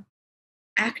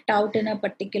act out in a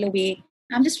particular way?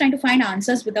 I'm just trying to find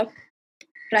answers without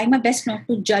trying my best not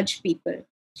to judge people.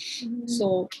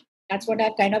 So that's what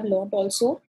I've kind of learned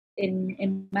also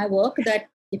in my work, that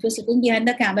if you're sitting behind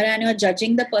the camera and you're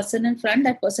judging the person in front,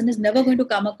 that person is never going to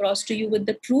come across to you with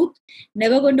the truth,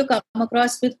 never going to come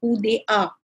across with who they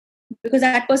are, because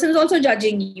that person is also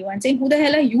judging you and saying, who the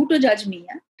hell are you to judge me?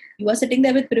 You are sitting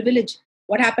there with privilege.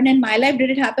 What happened in my life, did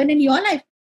it happen in your life?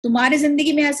 तुम्हारी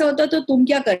जिंदगी में ऐसा होता तो तुम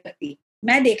क्या करती,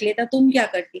 मैं देख लेता तुम क्या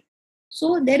करती.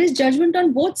 So there is judgment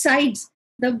on both sides.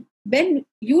 When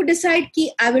you decide कि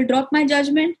I will drop my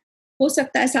judgment, हो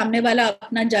सकता है सामने वाला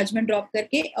अपना जजमेंट ड्रॉप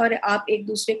करके और आप एक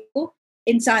दूसरे को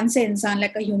इंसान से इंसान,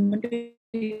 like a human to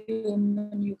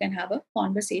human, you can have a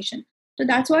conversation. So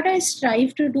that's what I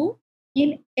strive to do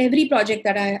in every project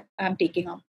that I am taking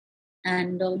up.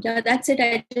 And yeah, that's it.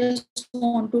 I just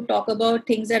want to talk about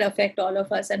things that affect all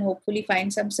of us and hopefully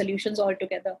find some solutions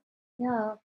altogether.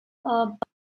 Yeah. Uh,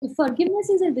 Forgiveness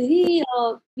is a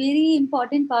very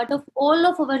important part of all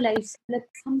of our lives. Like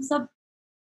हम सब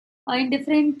in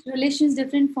different relations,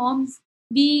 different forms,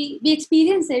 we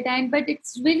experience it, and but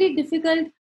it's really difficult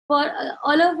for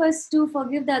all of us to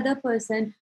forgive the other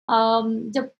person.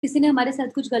 जब किसी ने हमारे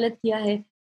साथ कुछ गलत किया है,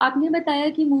 आपने बताया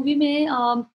कि मूवी में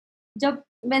जब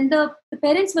when the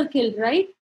parents were killed, right?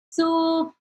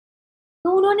 So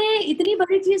तो उन्होंने इतनी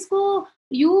बड़ी चीज को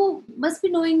you must be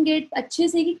knowing it अच्छे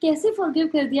से कि कैसे फॉरगिव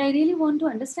कर दिया. I really want to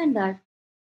understand that.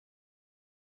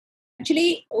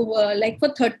 Actually, like for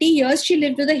 30 years, she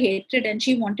lived with a hatred and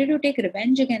she wanted to take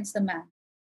revenge against the man.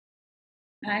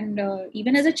 And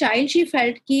even as a child, she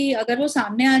felt कि अगर वो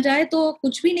सामने आ जाए तो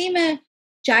कुछ भी नहीं, मैं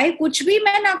चाहे कुछ भी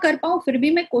मैं ना कर पाऊँ फिर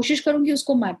भी मैं कोशिश करूंगी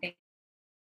उसको मारने.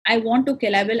 I want to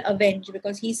kill. I will avenge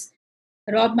because he's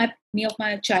robbed me of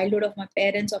my childhood, of my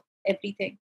parents, of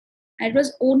everything. And it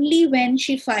was only when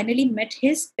she finally met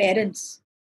his parents,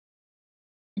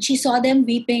 she saw them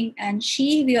weeping, and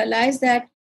she realized that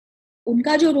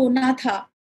उनका जो रोना था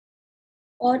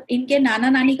और इनके नाना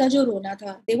नानी का जो रोना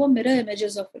था, they were mirror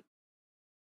images of it.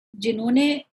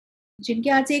 जिनके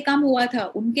हाथ से ये काम हुआ था,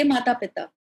 उनके माता पिता,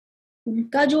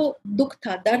 उनका जो दुख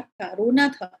था, दर्द था, रोना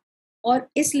था, और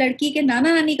इस लड़की के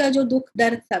नाना नानी का जो दुख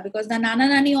दर्द था, because the नाना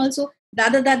नानी also,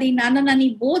 दादा दादी, नाना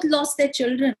नानी both lost their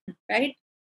children, right?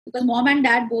 Because mom and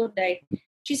dad both died.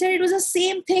 She said it was the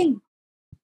same thing.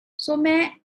 So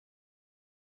मैं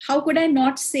how could I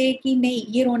not say कि नहीं,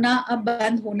 ये रोना अब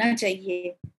बंद होना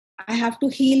चाहिए. I have to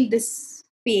heal this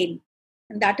pain.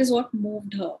 And that is what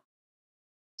moved her.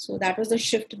 So that was the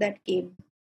shift that came.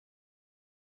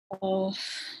 I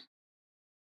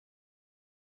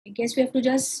guess we have to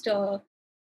just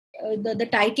the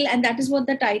title, and that is what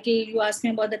the title, you asked me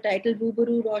about the title,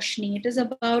 Ruburu Roshni. It is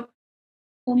about,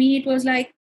 for me, it was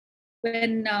like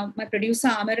when my producer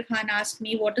Amir Khan asked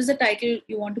me, what is the title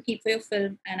you want to keep for your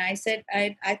film? And I said,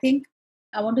 I think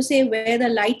I want to say Where the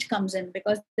Light Comes In,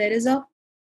 because there is a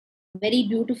very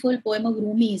beautiful poem of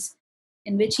Rumi's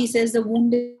in which he says the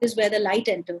wound is where the light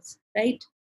enters, right?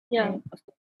 Yeah. And of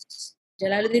course,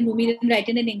 Jalaluddin Rumi didn't write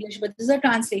it in English, but this is a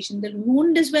translation. The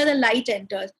wound is where the light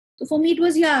enters. So for me it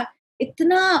was, yeah,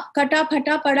 इतना कटा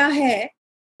फटा पड़ा है,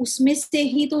 उसमें से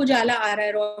ही तो उजाला आ रहा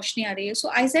है, रोशनी आ रही है. So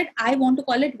I said, I want to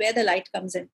call it Where the Light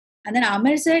Comes In. And then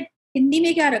Amir said, Hindi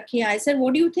में क्या रखे? I said,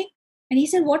 what do you think? And he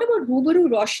said, what about Rubaru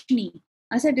Roshni?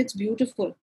 I said, it's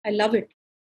beautiful. I love it.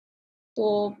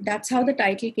 So that's how the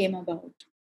title came about.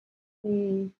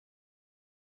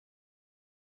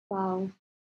 Wow.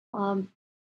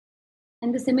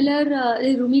 And the similar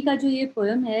Rumi का जो ये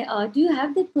poem है, do you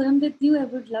have that poem with you? I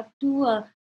would love to.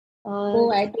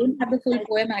 Oh, I don't have the full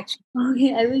poem actually.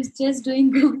 Okay, I was just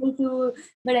doing Google too,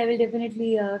 but I will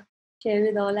definitely share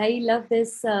with all. I love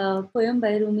this poem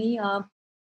by Rumi,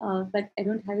 but I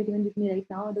don't have it even with me right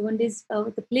now. The one is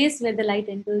the place where the light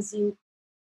enters you.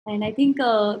 And I think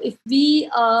if we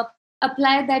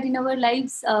apply that in our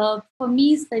lives, for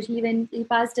me especially, when he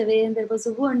passed away and there was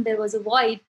a wound, there was a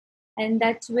void, and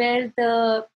that's where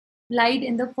the light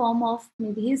in the form of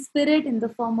maybe his spirit, in the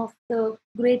form of the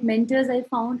great mentors I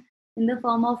found, in the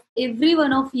form of every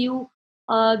one of you,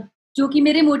 जो कि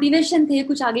मेरे motivation थे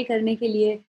कुछ आगे करने के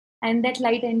लिए, and that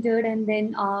light entered, and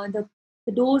then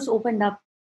the doors opened up.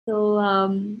 So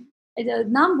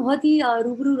नाम बहुत ही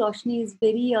रूबरू रोशनी is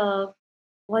very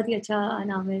बहुत ही अच्छा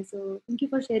नाम है. So thank you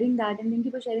for sharing that, and thank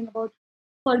you for sharing about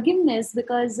forgiveness,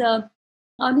 because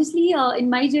honestly, in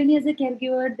my journey as a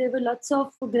caregiver, there were lots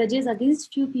of grudges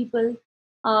against few people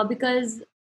because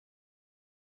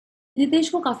Nitesh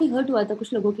को काफ़ी hurt हुआ था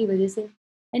कुछ लोगों की वजह से,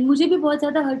 and मुझे भी बहुत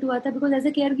ज़्यादा हर्ट हुआ था because as a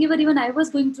care giver even I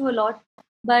was going through a lot,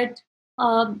 but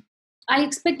I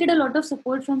expected a lot of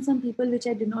support from some people which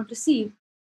I did not receive.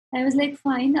 I was like,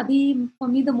 fine, abhi, for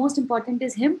me, the most important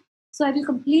is him. So I will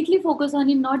completely focus on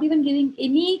him, not even giving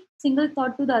any single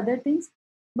thought to the other things.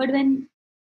 But when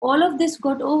all of this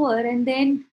got over, and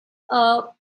then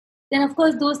of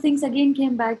course, those things again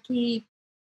came back.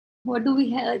 What do we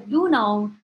do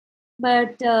now?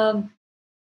 But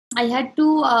I had to,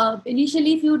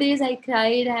 initially few days I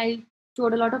cried. I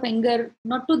showed a lot of anger,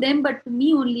 not to them, but to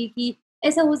me only. कि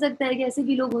ऐसा हो सकता है कि ऐसे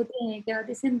भी लोग होते हैं क्या,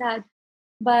 this and that.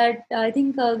 But I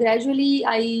think gradually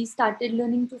I started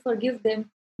learning to forgive them,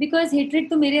 because hatred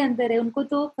तो मेरे अंदर है, उनको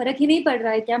तो फर्क ही नहीं पड़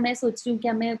रहा है क्या मैं सोच रही हूँ,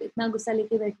 क्या मैं इतना गुस्सा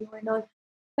लेके बैठी हूँ and all.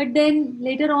 But then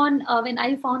later on, when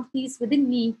I found peace within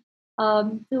me,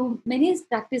 through many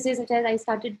practices, such as I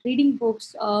started reading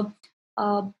books, uh,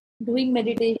 doing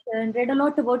meditation, read a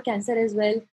lot about cancer as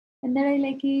well. And then I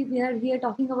like कि we are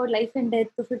talking about life and death,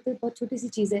 तो फिर तो बहुत छोटी सी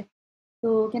चीज़ है.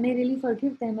 So can I really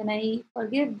forgive them? And I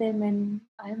forgive them, and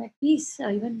I am at peace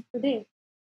even today.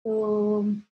 So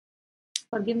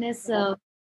forgiveness,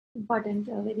 important,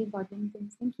 very important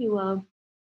things. Thank you.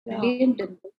 Yeah. Brilliant,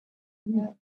 Dimple.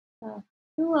 Yeah.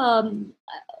 So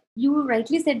you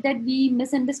rightly said that we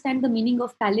misunderstand the meaning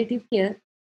of palliative care.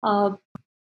 Uh,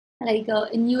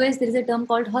 in US, there is a term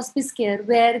called hospice care,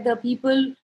 where the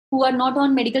people who are not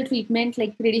on medical treatment,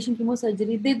 like radiation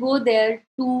chemosurgery, they go there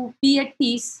to be at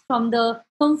peace from the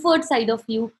comfort side of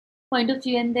view, point of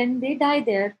view, and then they die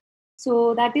there.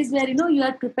 So that is where you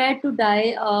are prepared to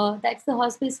die. That's the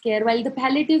hospice care. While the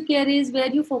palliative care is where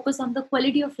you focus on the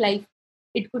quality of life.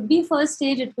 It could be first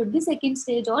stage, it could be second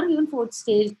stage, or even fourth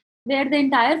stage, where the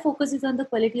entire focus is on the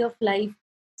quality of life.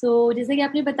 So जैसे कि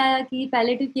आपने बताया कि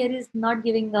palliative care is not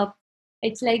giving up.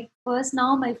 It's like first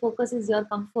now my focus is your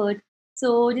comfort.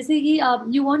 So जैसे कि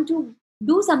you want to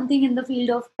do something in the field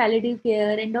of palliative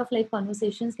care, end of life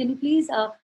conversations. Can you please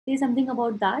say something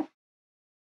about that?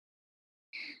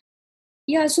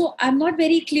 Yeah, so I'm not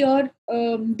very clear,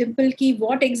 Dimple, ki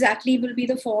what exactly will be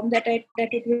the form that it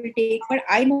will take. But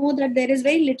I know that there is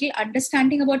very little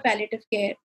understanding about palliative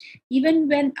care. Even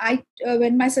when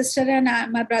my sister and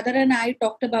my brother and I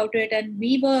talked about it, and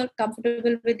we were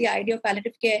comfortable with the idea of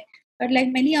palliative care, but like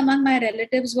many among my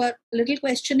relatives were a little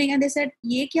questioning, and they said,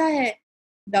 "ये क्या है?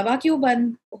 दवा क्यों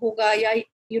बंद होगा? या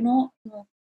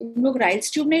तुम लोग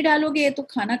राइल्स ट्यूब नहीं डालोगे तो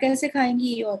खाना कैसे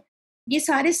खाएंगी?" और ये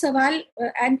सारे सवाल,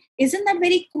 and isn't that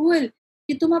very cruel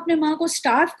कि तुम अपने माँ को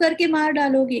स्टार्व करके मार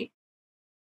डालोगे.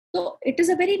 तो it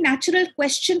is a very natural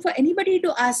question for anybody to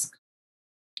ask.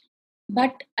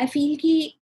 But I feel कि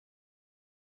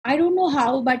I don't know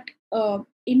how, but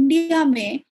India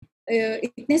में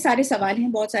इतने सारे सवाल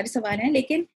हैं, बहुत सारे सवाल हैं,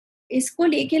 लेकिन इसको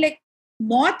लेके लाइक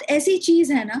मौत ऐसी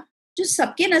चीज है ना जो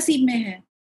सबके नसीब में है.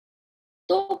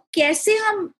 तो कैसे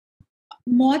हम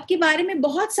मौत के बारे में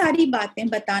बहुत सारी बातें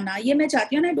बताना, ये मैं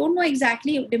चाहती हूँ. I don't know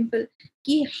exactly, Dimple,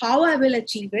 कि how I will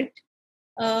achieve it,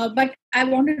 but I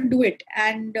want to do it.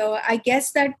 And I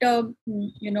guess that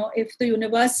if the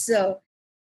universe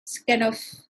kind of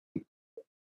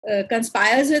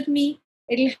conspires with me,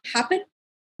 it'll happen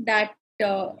that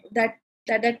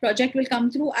that project will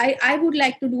come through. I would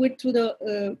like to do it through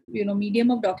the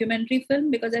medium of documentary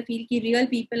film, because I feel ki real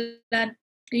people and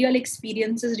real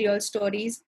experiences, real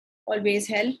stories always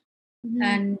help. Mhm.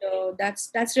 And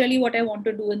that's really what I want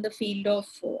to do in the field of,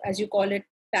 as you call it,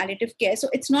 palliative care. So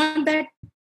it's not that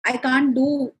I can't do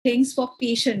things for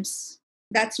patients.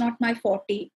 That's not my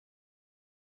forte.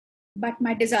 But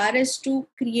my desire is to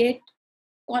create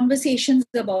conversations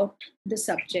about the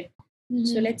subject. Mhm.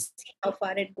 So let's see how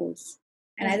far it goes.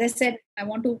 And as I said, I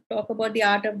want to talk about the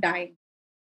art of dying.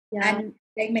 Yeah. And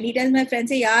like many times my friends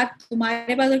say, यार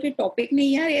तुम्हारे पास कोई topic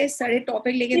नहीं है, ये सारे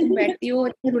topic लेके तुम बैठती हो,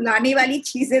 रुलाने वाली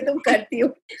चीजें तुम करती हो.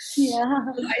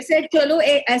 Yeah. So I said, चलो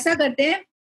ऐसा करते हैं,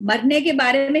 मरने के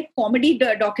बारे में कॉमेडी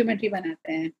डॉक्यूमेंट्री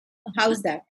बनाते हैं. How's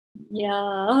that?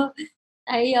 Yeah.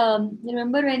 I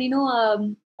remember when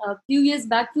a few years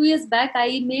back,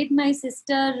 I made my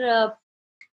sister.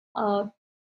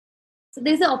 So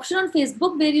there's an option on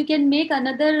Facebook where you can make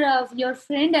another your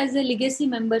friend as a legacy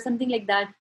member, something like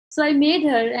that. So I made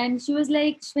her, and she was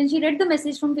like, when she read the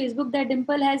message from Facebook that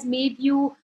Dimple has made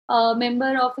you a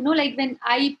member of, like when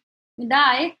I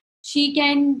die, she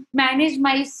can manage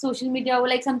my social media or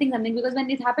like something. Because when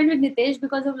it happened with Nitesh,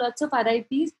 because of lots of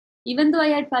RIPs, even though I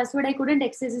had password, I couldn't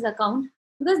access his account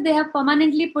because they have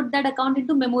permanently put that account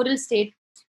into memorial state.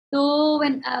 So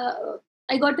when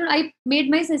I made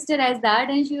my sister as that,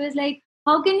 and she was like,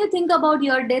 "How can you think about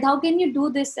your death? How can you do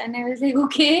this?" And I was like,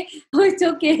 "Okay, oh, it's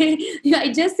okay.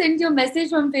 I just sent you a message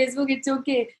from Facebook. It's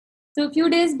okay." So a few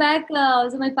days back,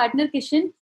 so my partner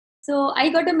Kishan, so I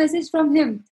got a message from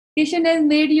him. Kishan has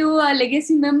made you a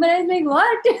legacy member. I was like,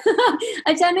 "What?"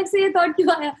 अचानक से ये thought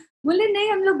क्यों आया? बोले नहीं,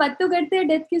 हम लोग बात तो करते हैं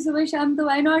डेथ की सुबह शाम, तो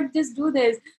why not just do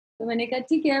this? तो मैंने कहा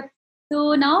ठीक है.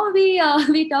 So now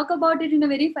we talk about it in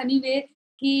a very funny way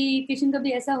कि किशन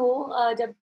कभी ऐसा हो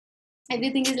जब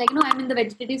everything is like, I'm in the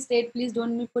vegetative state, please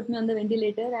don't put me on the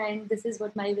ventilator, and this is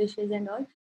what my wish is and all.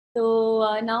 So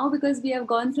now because we have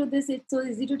gone through this, it's so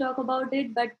easy to talk about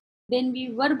it, but when we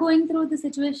were going through the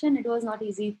situation, it was not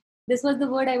easy. This was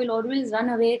the word, I will always run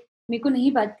away. मेरे को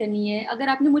नहीं बात करनी है. अगर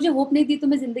आपने मुझे hope नहीं दी तो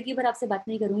मैं जिंदगी भर आपसे बात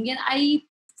नहीं करूंगी. And I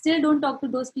still don't talk to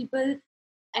those people,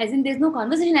 as in there's no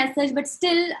conversation as such, but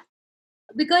still,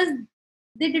 because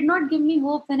they did not give me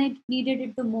hope when I needed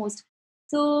it the most.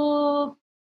 So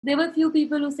there were few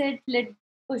people who said, let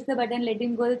push the button, let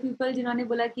him go. People जिन्होंने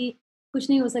बोला कि कुछ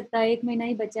नहीं हो सकता है, 1 महीना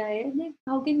ही बचा है. Like,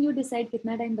 how can you decide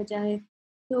कितना time बचा है?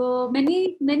 So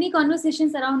many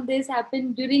conversations around this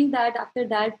happen during that, after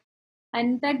that. And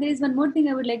in fact, there is one more thing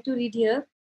I would like to read here.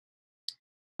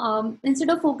 Instead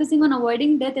of focusing on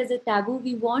avoiding death as a taboo,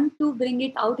 we want to bring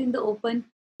it out in the open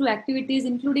through activities,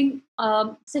 including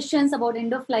sessions about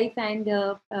end of life and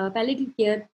palliative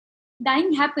care.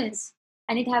 Dying happens,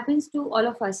 and it happens to all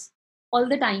of us all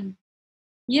the time.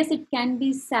 Yes, it can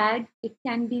be sad, it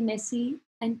can be messy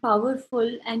and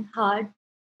powerful and hard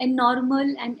and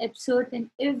normal and absurd and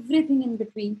everything in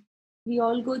between. We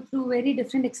all go through very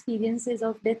different experiences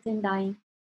of death and dying,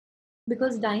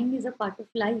 because dying is a part of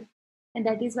life, and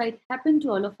that is why it happened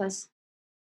to all of us.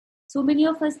 So many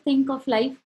of us think of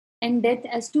life and death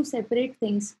as two separate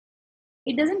things.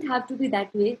 It doesn't have to be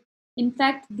that way. In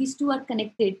fact, these two are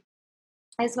connected.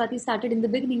 As Swati started in the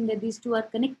beginning, that these two are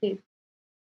connected.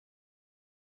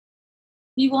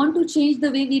 We want to change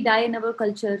the way we die in our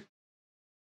culture.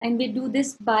 And we do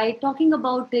this by talking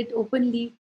about it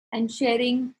openly and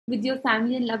sharing with your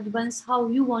family and loved ones how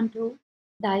you want to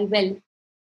die well.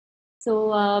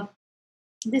 So,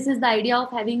 this is the idea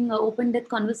of having an open death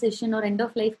conversation or end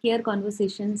of life care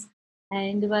conversations,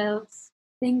 and a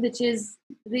thing which is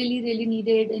really really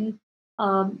needed in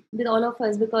with all of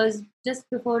us, because just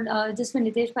when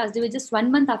Nitesh passed away, just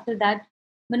 1 month after that,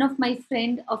 one of my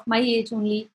friend of my age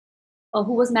only,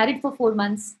 who was married for 4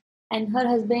 months, and her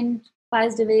husband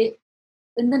passed away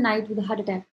in the night with a heart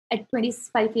attack at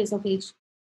 25 years of age,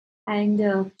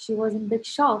 and she was in big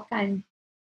shock. And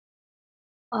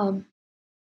um,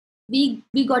 we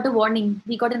got a warning.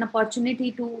 We got an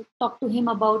opportunity to talk to him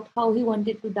about how he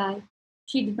wanted to die.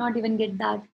 She did not even get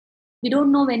that. We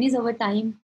don't know when is our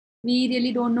time. We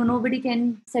really don't know. Nobody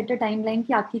can set a timeline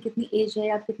कि आपकी कितनी age है,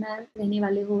 आप कितना रहने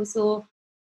वाले हो. So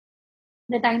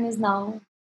the time is now,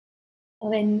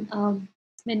 when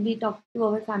we talk to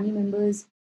our family members,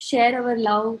 share our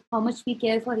love, how much we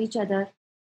care for each other,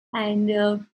 and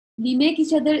we make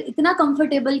each other इतना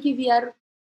comfortable कि we are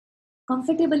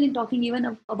comfortable in talking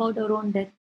even about our own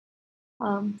death.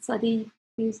 Swati,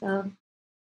 please,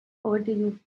 over to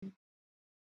you.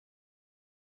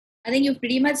 I think you've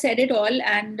pretty much said it all.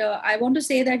 And I want to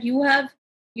say that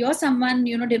you're someone,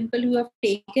 Dimple, who have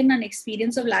taken an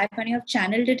experience of life and you have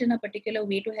channeled it in a particular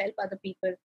way to help other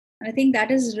people. And I think that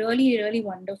is really, really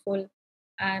wonderful.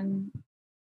 And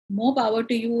more power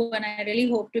to you. And I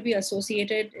really hope to be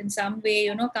associated in some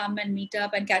way, come and meet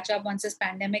up and catch up once this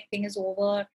pandemic thing is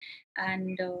over.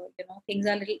 And, things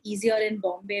are a little easier in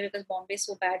Bombay, because Bombay is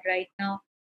so bad right now.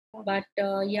 But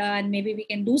yeah, and maybe we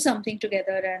can do something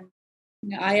together. And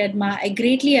I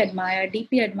greatly admire,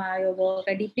 deeply admire your work.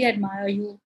 I deeply admire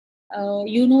you.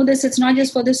 You know this, it's not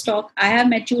just for this talk. I have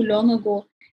met you long ago,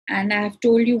 and I have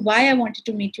told you why I wanted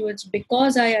to meet you. It's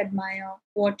because I admire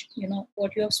what you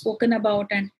have spoken about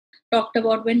and talked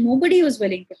about when nobody was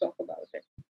willing to talk about it.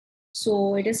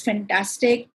 So it is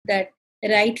fantastic that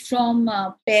right from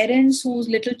parents whose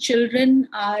little children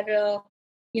are,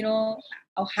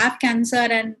 have cancer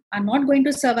and are not going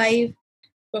to survive,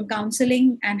 from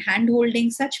counseling and hand-holding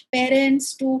such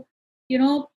parents to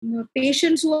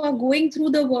patients who are going through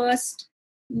the worst,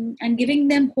 and giving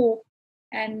them hope,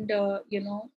 and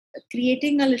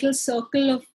creating a little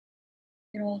circle of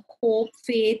hope,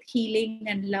 faith, healing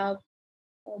and love.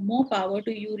 More power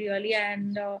to you, really.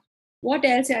 And what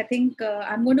else? I think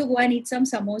I'm going to go and eat some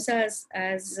samosas,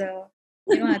 as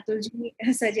Atulji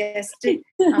suggested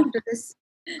after this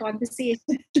conversation.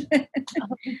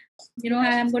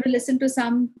 I am going to listen to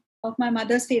some of my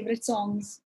mother's favorite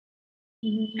songs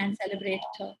and celebrate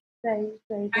her.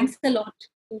 Right. Thanks a lot.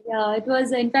 Yeah, it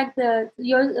was, in fact,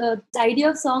 your idea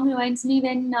of song reminds me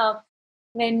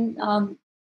when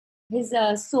his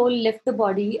soul left the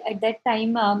body at that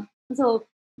time. So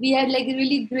we had like a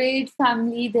really great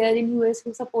family there in US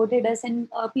who supported us, and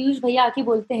Piyush भैया आके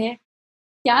बोलते हैं,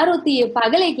 क्या रोती है,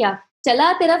 पागल है क्या,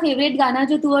 चला तेरा फेवरेट गाना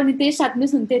जो तू और नितेश साथ में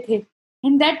सुनते थे.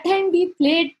 And that time we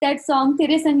played that song,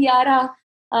 तेरे संग यारा,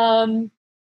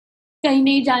 कहीं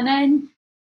नहीं जाना. And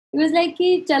it was like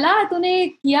कि चला तूने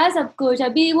किया सब कुछ,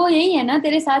 अभी वो यही है ना,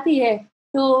 तेरे साथ ही है,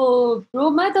 तो रो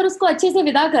मत और उसको अच्छे से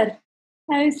विदा कर.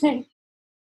 I was like,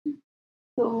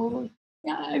 so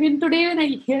yeah, I mean, today when I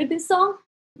hear this song,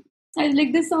 I was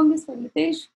like, this song is for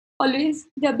Nitesh. Always,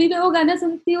 जब भी मैं वो गाना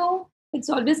सुनती हूँ, it's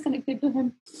always connected to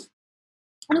him.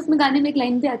 और उसमें गाने में एक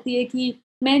लाइन भी आती है कि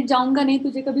मैं जाऊंगा नहीं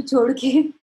तुझे कभी छोड़ के.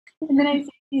 And then I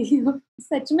say,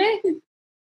 सच में?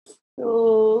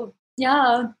 So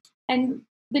yeah, and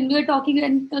when we were talking,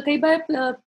 and कई बार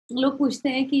लोग पूछते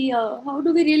हैं कि how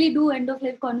do we really do end of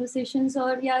life conversations,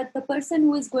 और या the person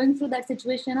who is going through that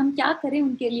situation, हम क्या करें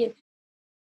उनके लिए.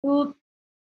 तो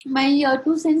my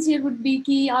 2 cents here would be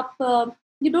कि आप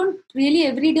you don't really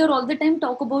every day or all the time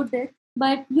talk about death,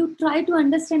 but you try to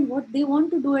understand what they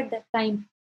want to do at that time.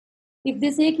 If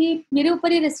they say कि मेरे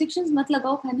ऊपर ये restrictions मत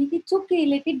लगाओ खाने की, it's okay,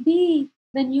 let it be.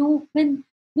 When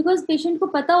because patient को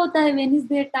पता होता है when is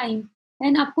their time,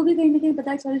 and आपको भी कहीं ना कहीं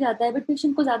पता चल जाता है, but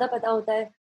patient को ज़्यादा पता होता है.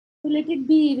 So let it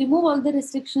be, remove all the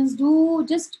restrictions, do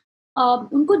just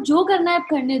उनको जो करना है आप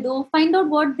करने दो, find out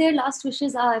what their last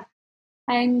wishes are,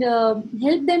 and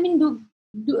help them in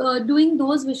doing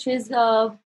those wishes.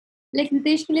 Like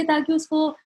Nitesh के लिए था कि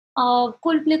उसको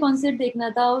कोल्ड प्ले कॉन्सर्ट देखना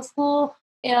था, उसको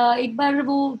एक बार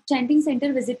वो चैंटिंग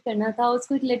सेंटर विजिट करना था,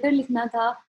 उसको एक लेटर लिखना था,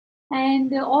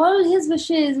 एंड ऑल हिज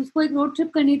विशेज, उसको एक रोड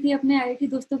ट्रिप करनी थी अपने आईआईटी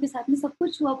दोस्तों के साथ में, सब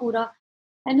कुछ हुआ पूरा.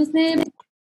 एंड उसने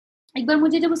एक बार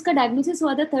मुझे जब उसका डायग्नोसिस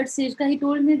हुआ था 3rd स्टेज का, he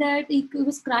told me that he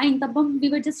was crying. तब हम we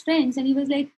were just friends and he was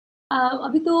like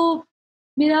अभी तो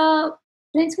मेरा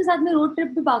फ्रेंड्स के साथ में रोड ट्रिप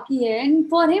भी बाकी है. And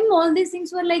for him all these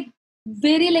things were like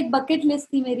very like bucket list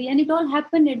थी मेरी, and it all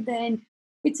happened at the end.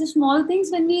 It's a small things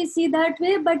when we see that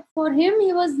way, but for him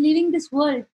he was leaving this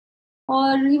world,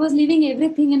 or he was leaving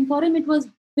everything, and for him it was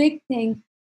big thing.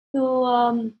 So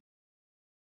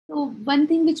so one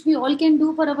thing which we all can do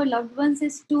for our loved ones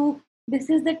is to, this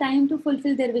is the time to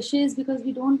fulfill their wishes, because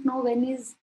we don't know when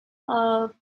is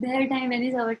their time, when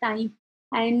is our time.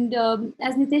 And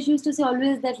as Nitesh used to say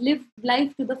always, that live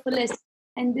life to the fullest,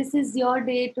 and this is your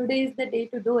day, today is the day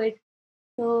to do it.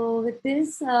 So with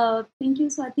this, thank you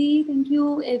Swati, thank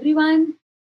you everyone.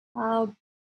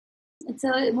 It's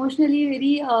a emotionally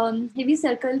very heavy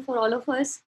circle for all of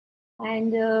us,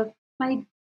 and my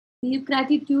deep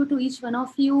gratitude to each one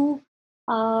of you.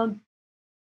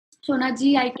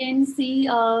 Shonaji, I can see,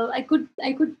 I could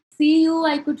see you,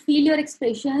 I could feel your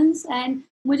expressions, and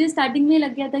मुझे starting में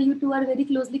लग गया था you two are very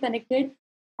closely connected,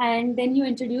 and then you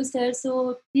introduced her.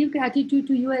 So deep gratitude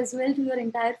to you as well, to your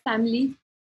entire family.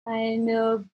 And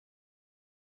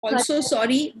also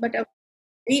sorry, but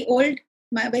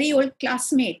my very old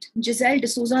classmate Giselle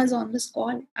D'Souza is on this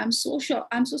call. I'm so sure,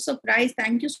 I'm so surprised.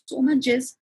 Thank you so much,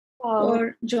 Giz,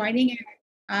 for joining it.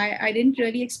 I didn't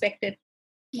really expect it.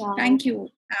 Thank you.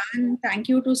 And thank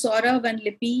you to Saurav and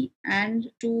Lippy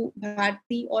and to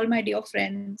Bharti, all my dear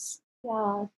friends.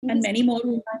 And many more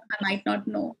whom I might not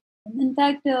know. In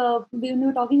fact, when we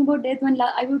were talking about death,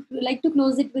 I would like to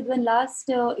close it with one last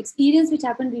experience which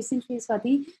happened recently,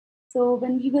 Swati. So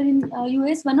when we were in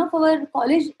US, one of our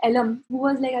college alum, who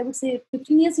was like, I would say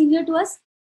 15 years senior to us,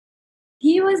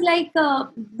 he was like,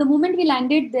 the moment we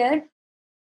landed there,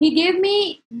 he gave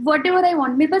me whatever I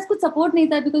want. मेरे पास कुछ support नहीं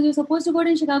था, because we were supposed to go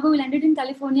in Chicago. We landed in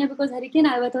California because hurricane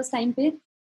आया हुआ था उस time पे,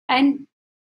 and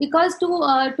because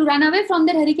to run away from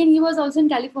that hurricane, he was also in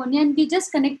California, and we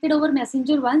just connected over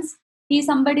Messenger once.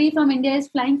 Somebody from India is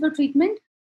flying for treatment,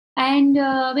 and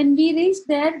when we reached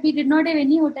there, we did not have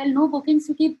any hotel, no bookings,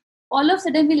 क्योंकि all of a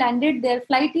sudden we landed there,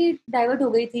 flight he divert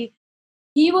हो गई थी.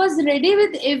 He was ready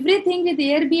with everything, with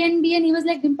Airbnb, and he was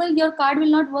like, Dimple, your card will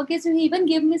not work. So he even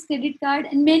gave me his credit card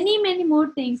and many, many more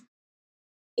things.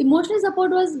 Emotional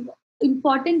support was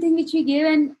important thing which we gave,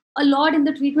 and a lot in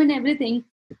the treatment, everything.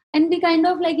 And we kind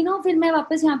of like, फिर मैं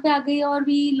वापस यहाँ पे आ गई, और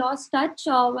we lost touch.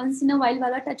 Once in a while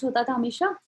वाला touch होता था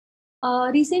हमेशा.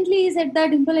 Recently he said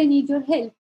that, Dimple, I need your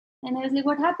help. And I was like,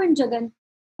 what happened, Jagan?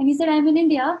 And he said, I'm in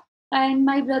India, and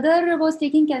my brother was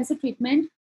taking cancer treatment.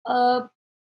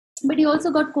 But he also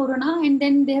got corona, and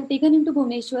then they have taken him to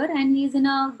Bhubaneswar, and he is in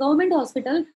a government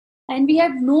hospital, and we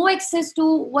have no access to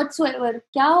whatsoever.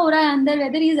 क्या हो रहा है अंदर,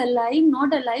 whether he is alive,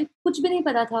 not alive, कुछ भी नहीं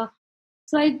पता था.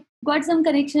 So I got some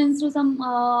connections to some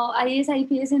IAS,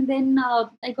 IPS, and then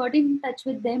I got in touch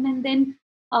with them, and then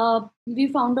we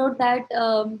found out that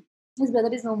his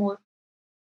brother is no more.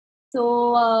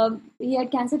 So he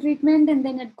had cancer treatment, and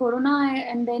then had corona,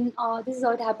 and then this is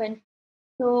how it happened.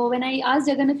 So when I asked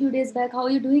Jagan a few days back, how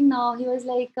are you doing now? He was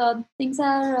like, things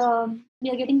are, we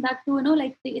are getting back to,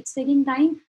 like it's taking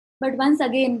time. But once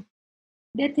again,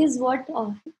 death is what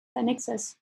connects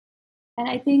us. And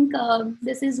I think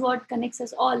this is what connects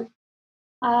us all.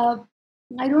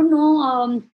 I don't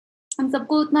know, हम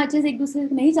सबको उतना अच्छे से एक दूसरे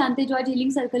को नहीं जानते जो आज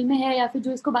हीलिंग सर्कल में है, या फिर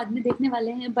जो इसको बाद में देखने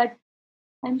वाले हैं. But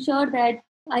I'm sure that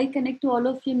I connect to all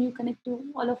of you, and you connect to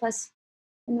all of us.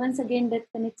 And once again, death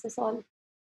connects us all.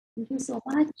 Thank you so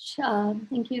much.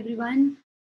 Thank you, everyone.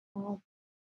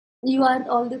 You are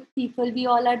all the people. We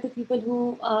all are the people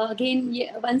who, again,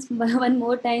 one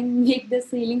more time, make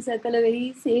this healing circle a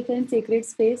very safe and sacred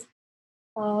space.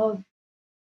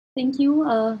 Thank you.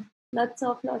 Lots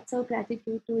of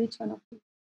gratitude to each one of you.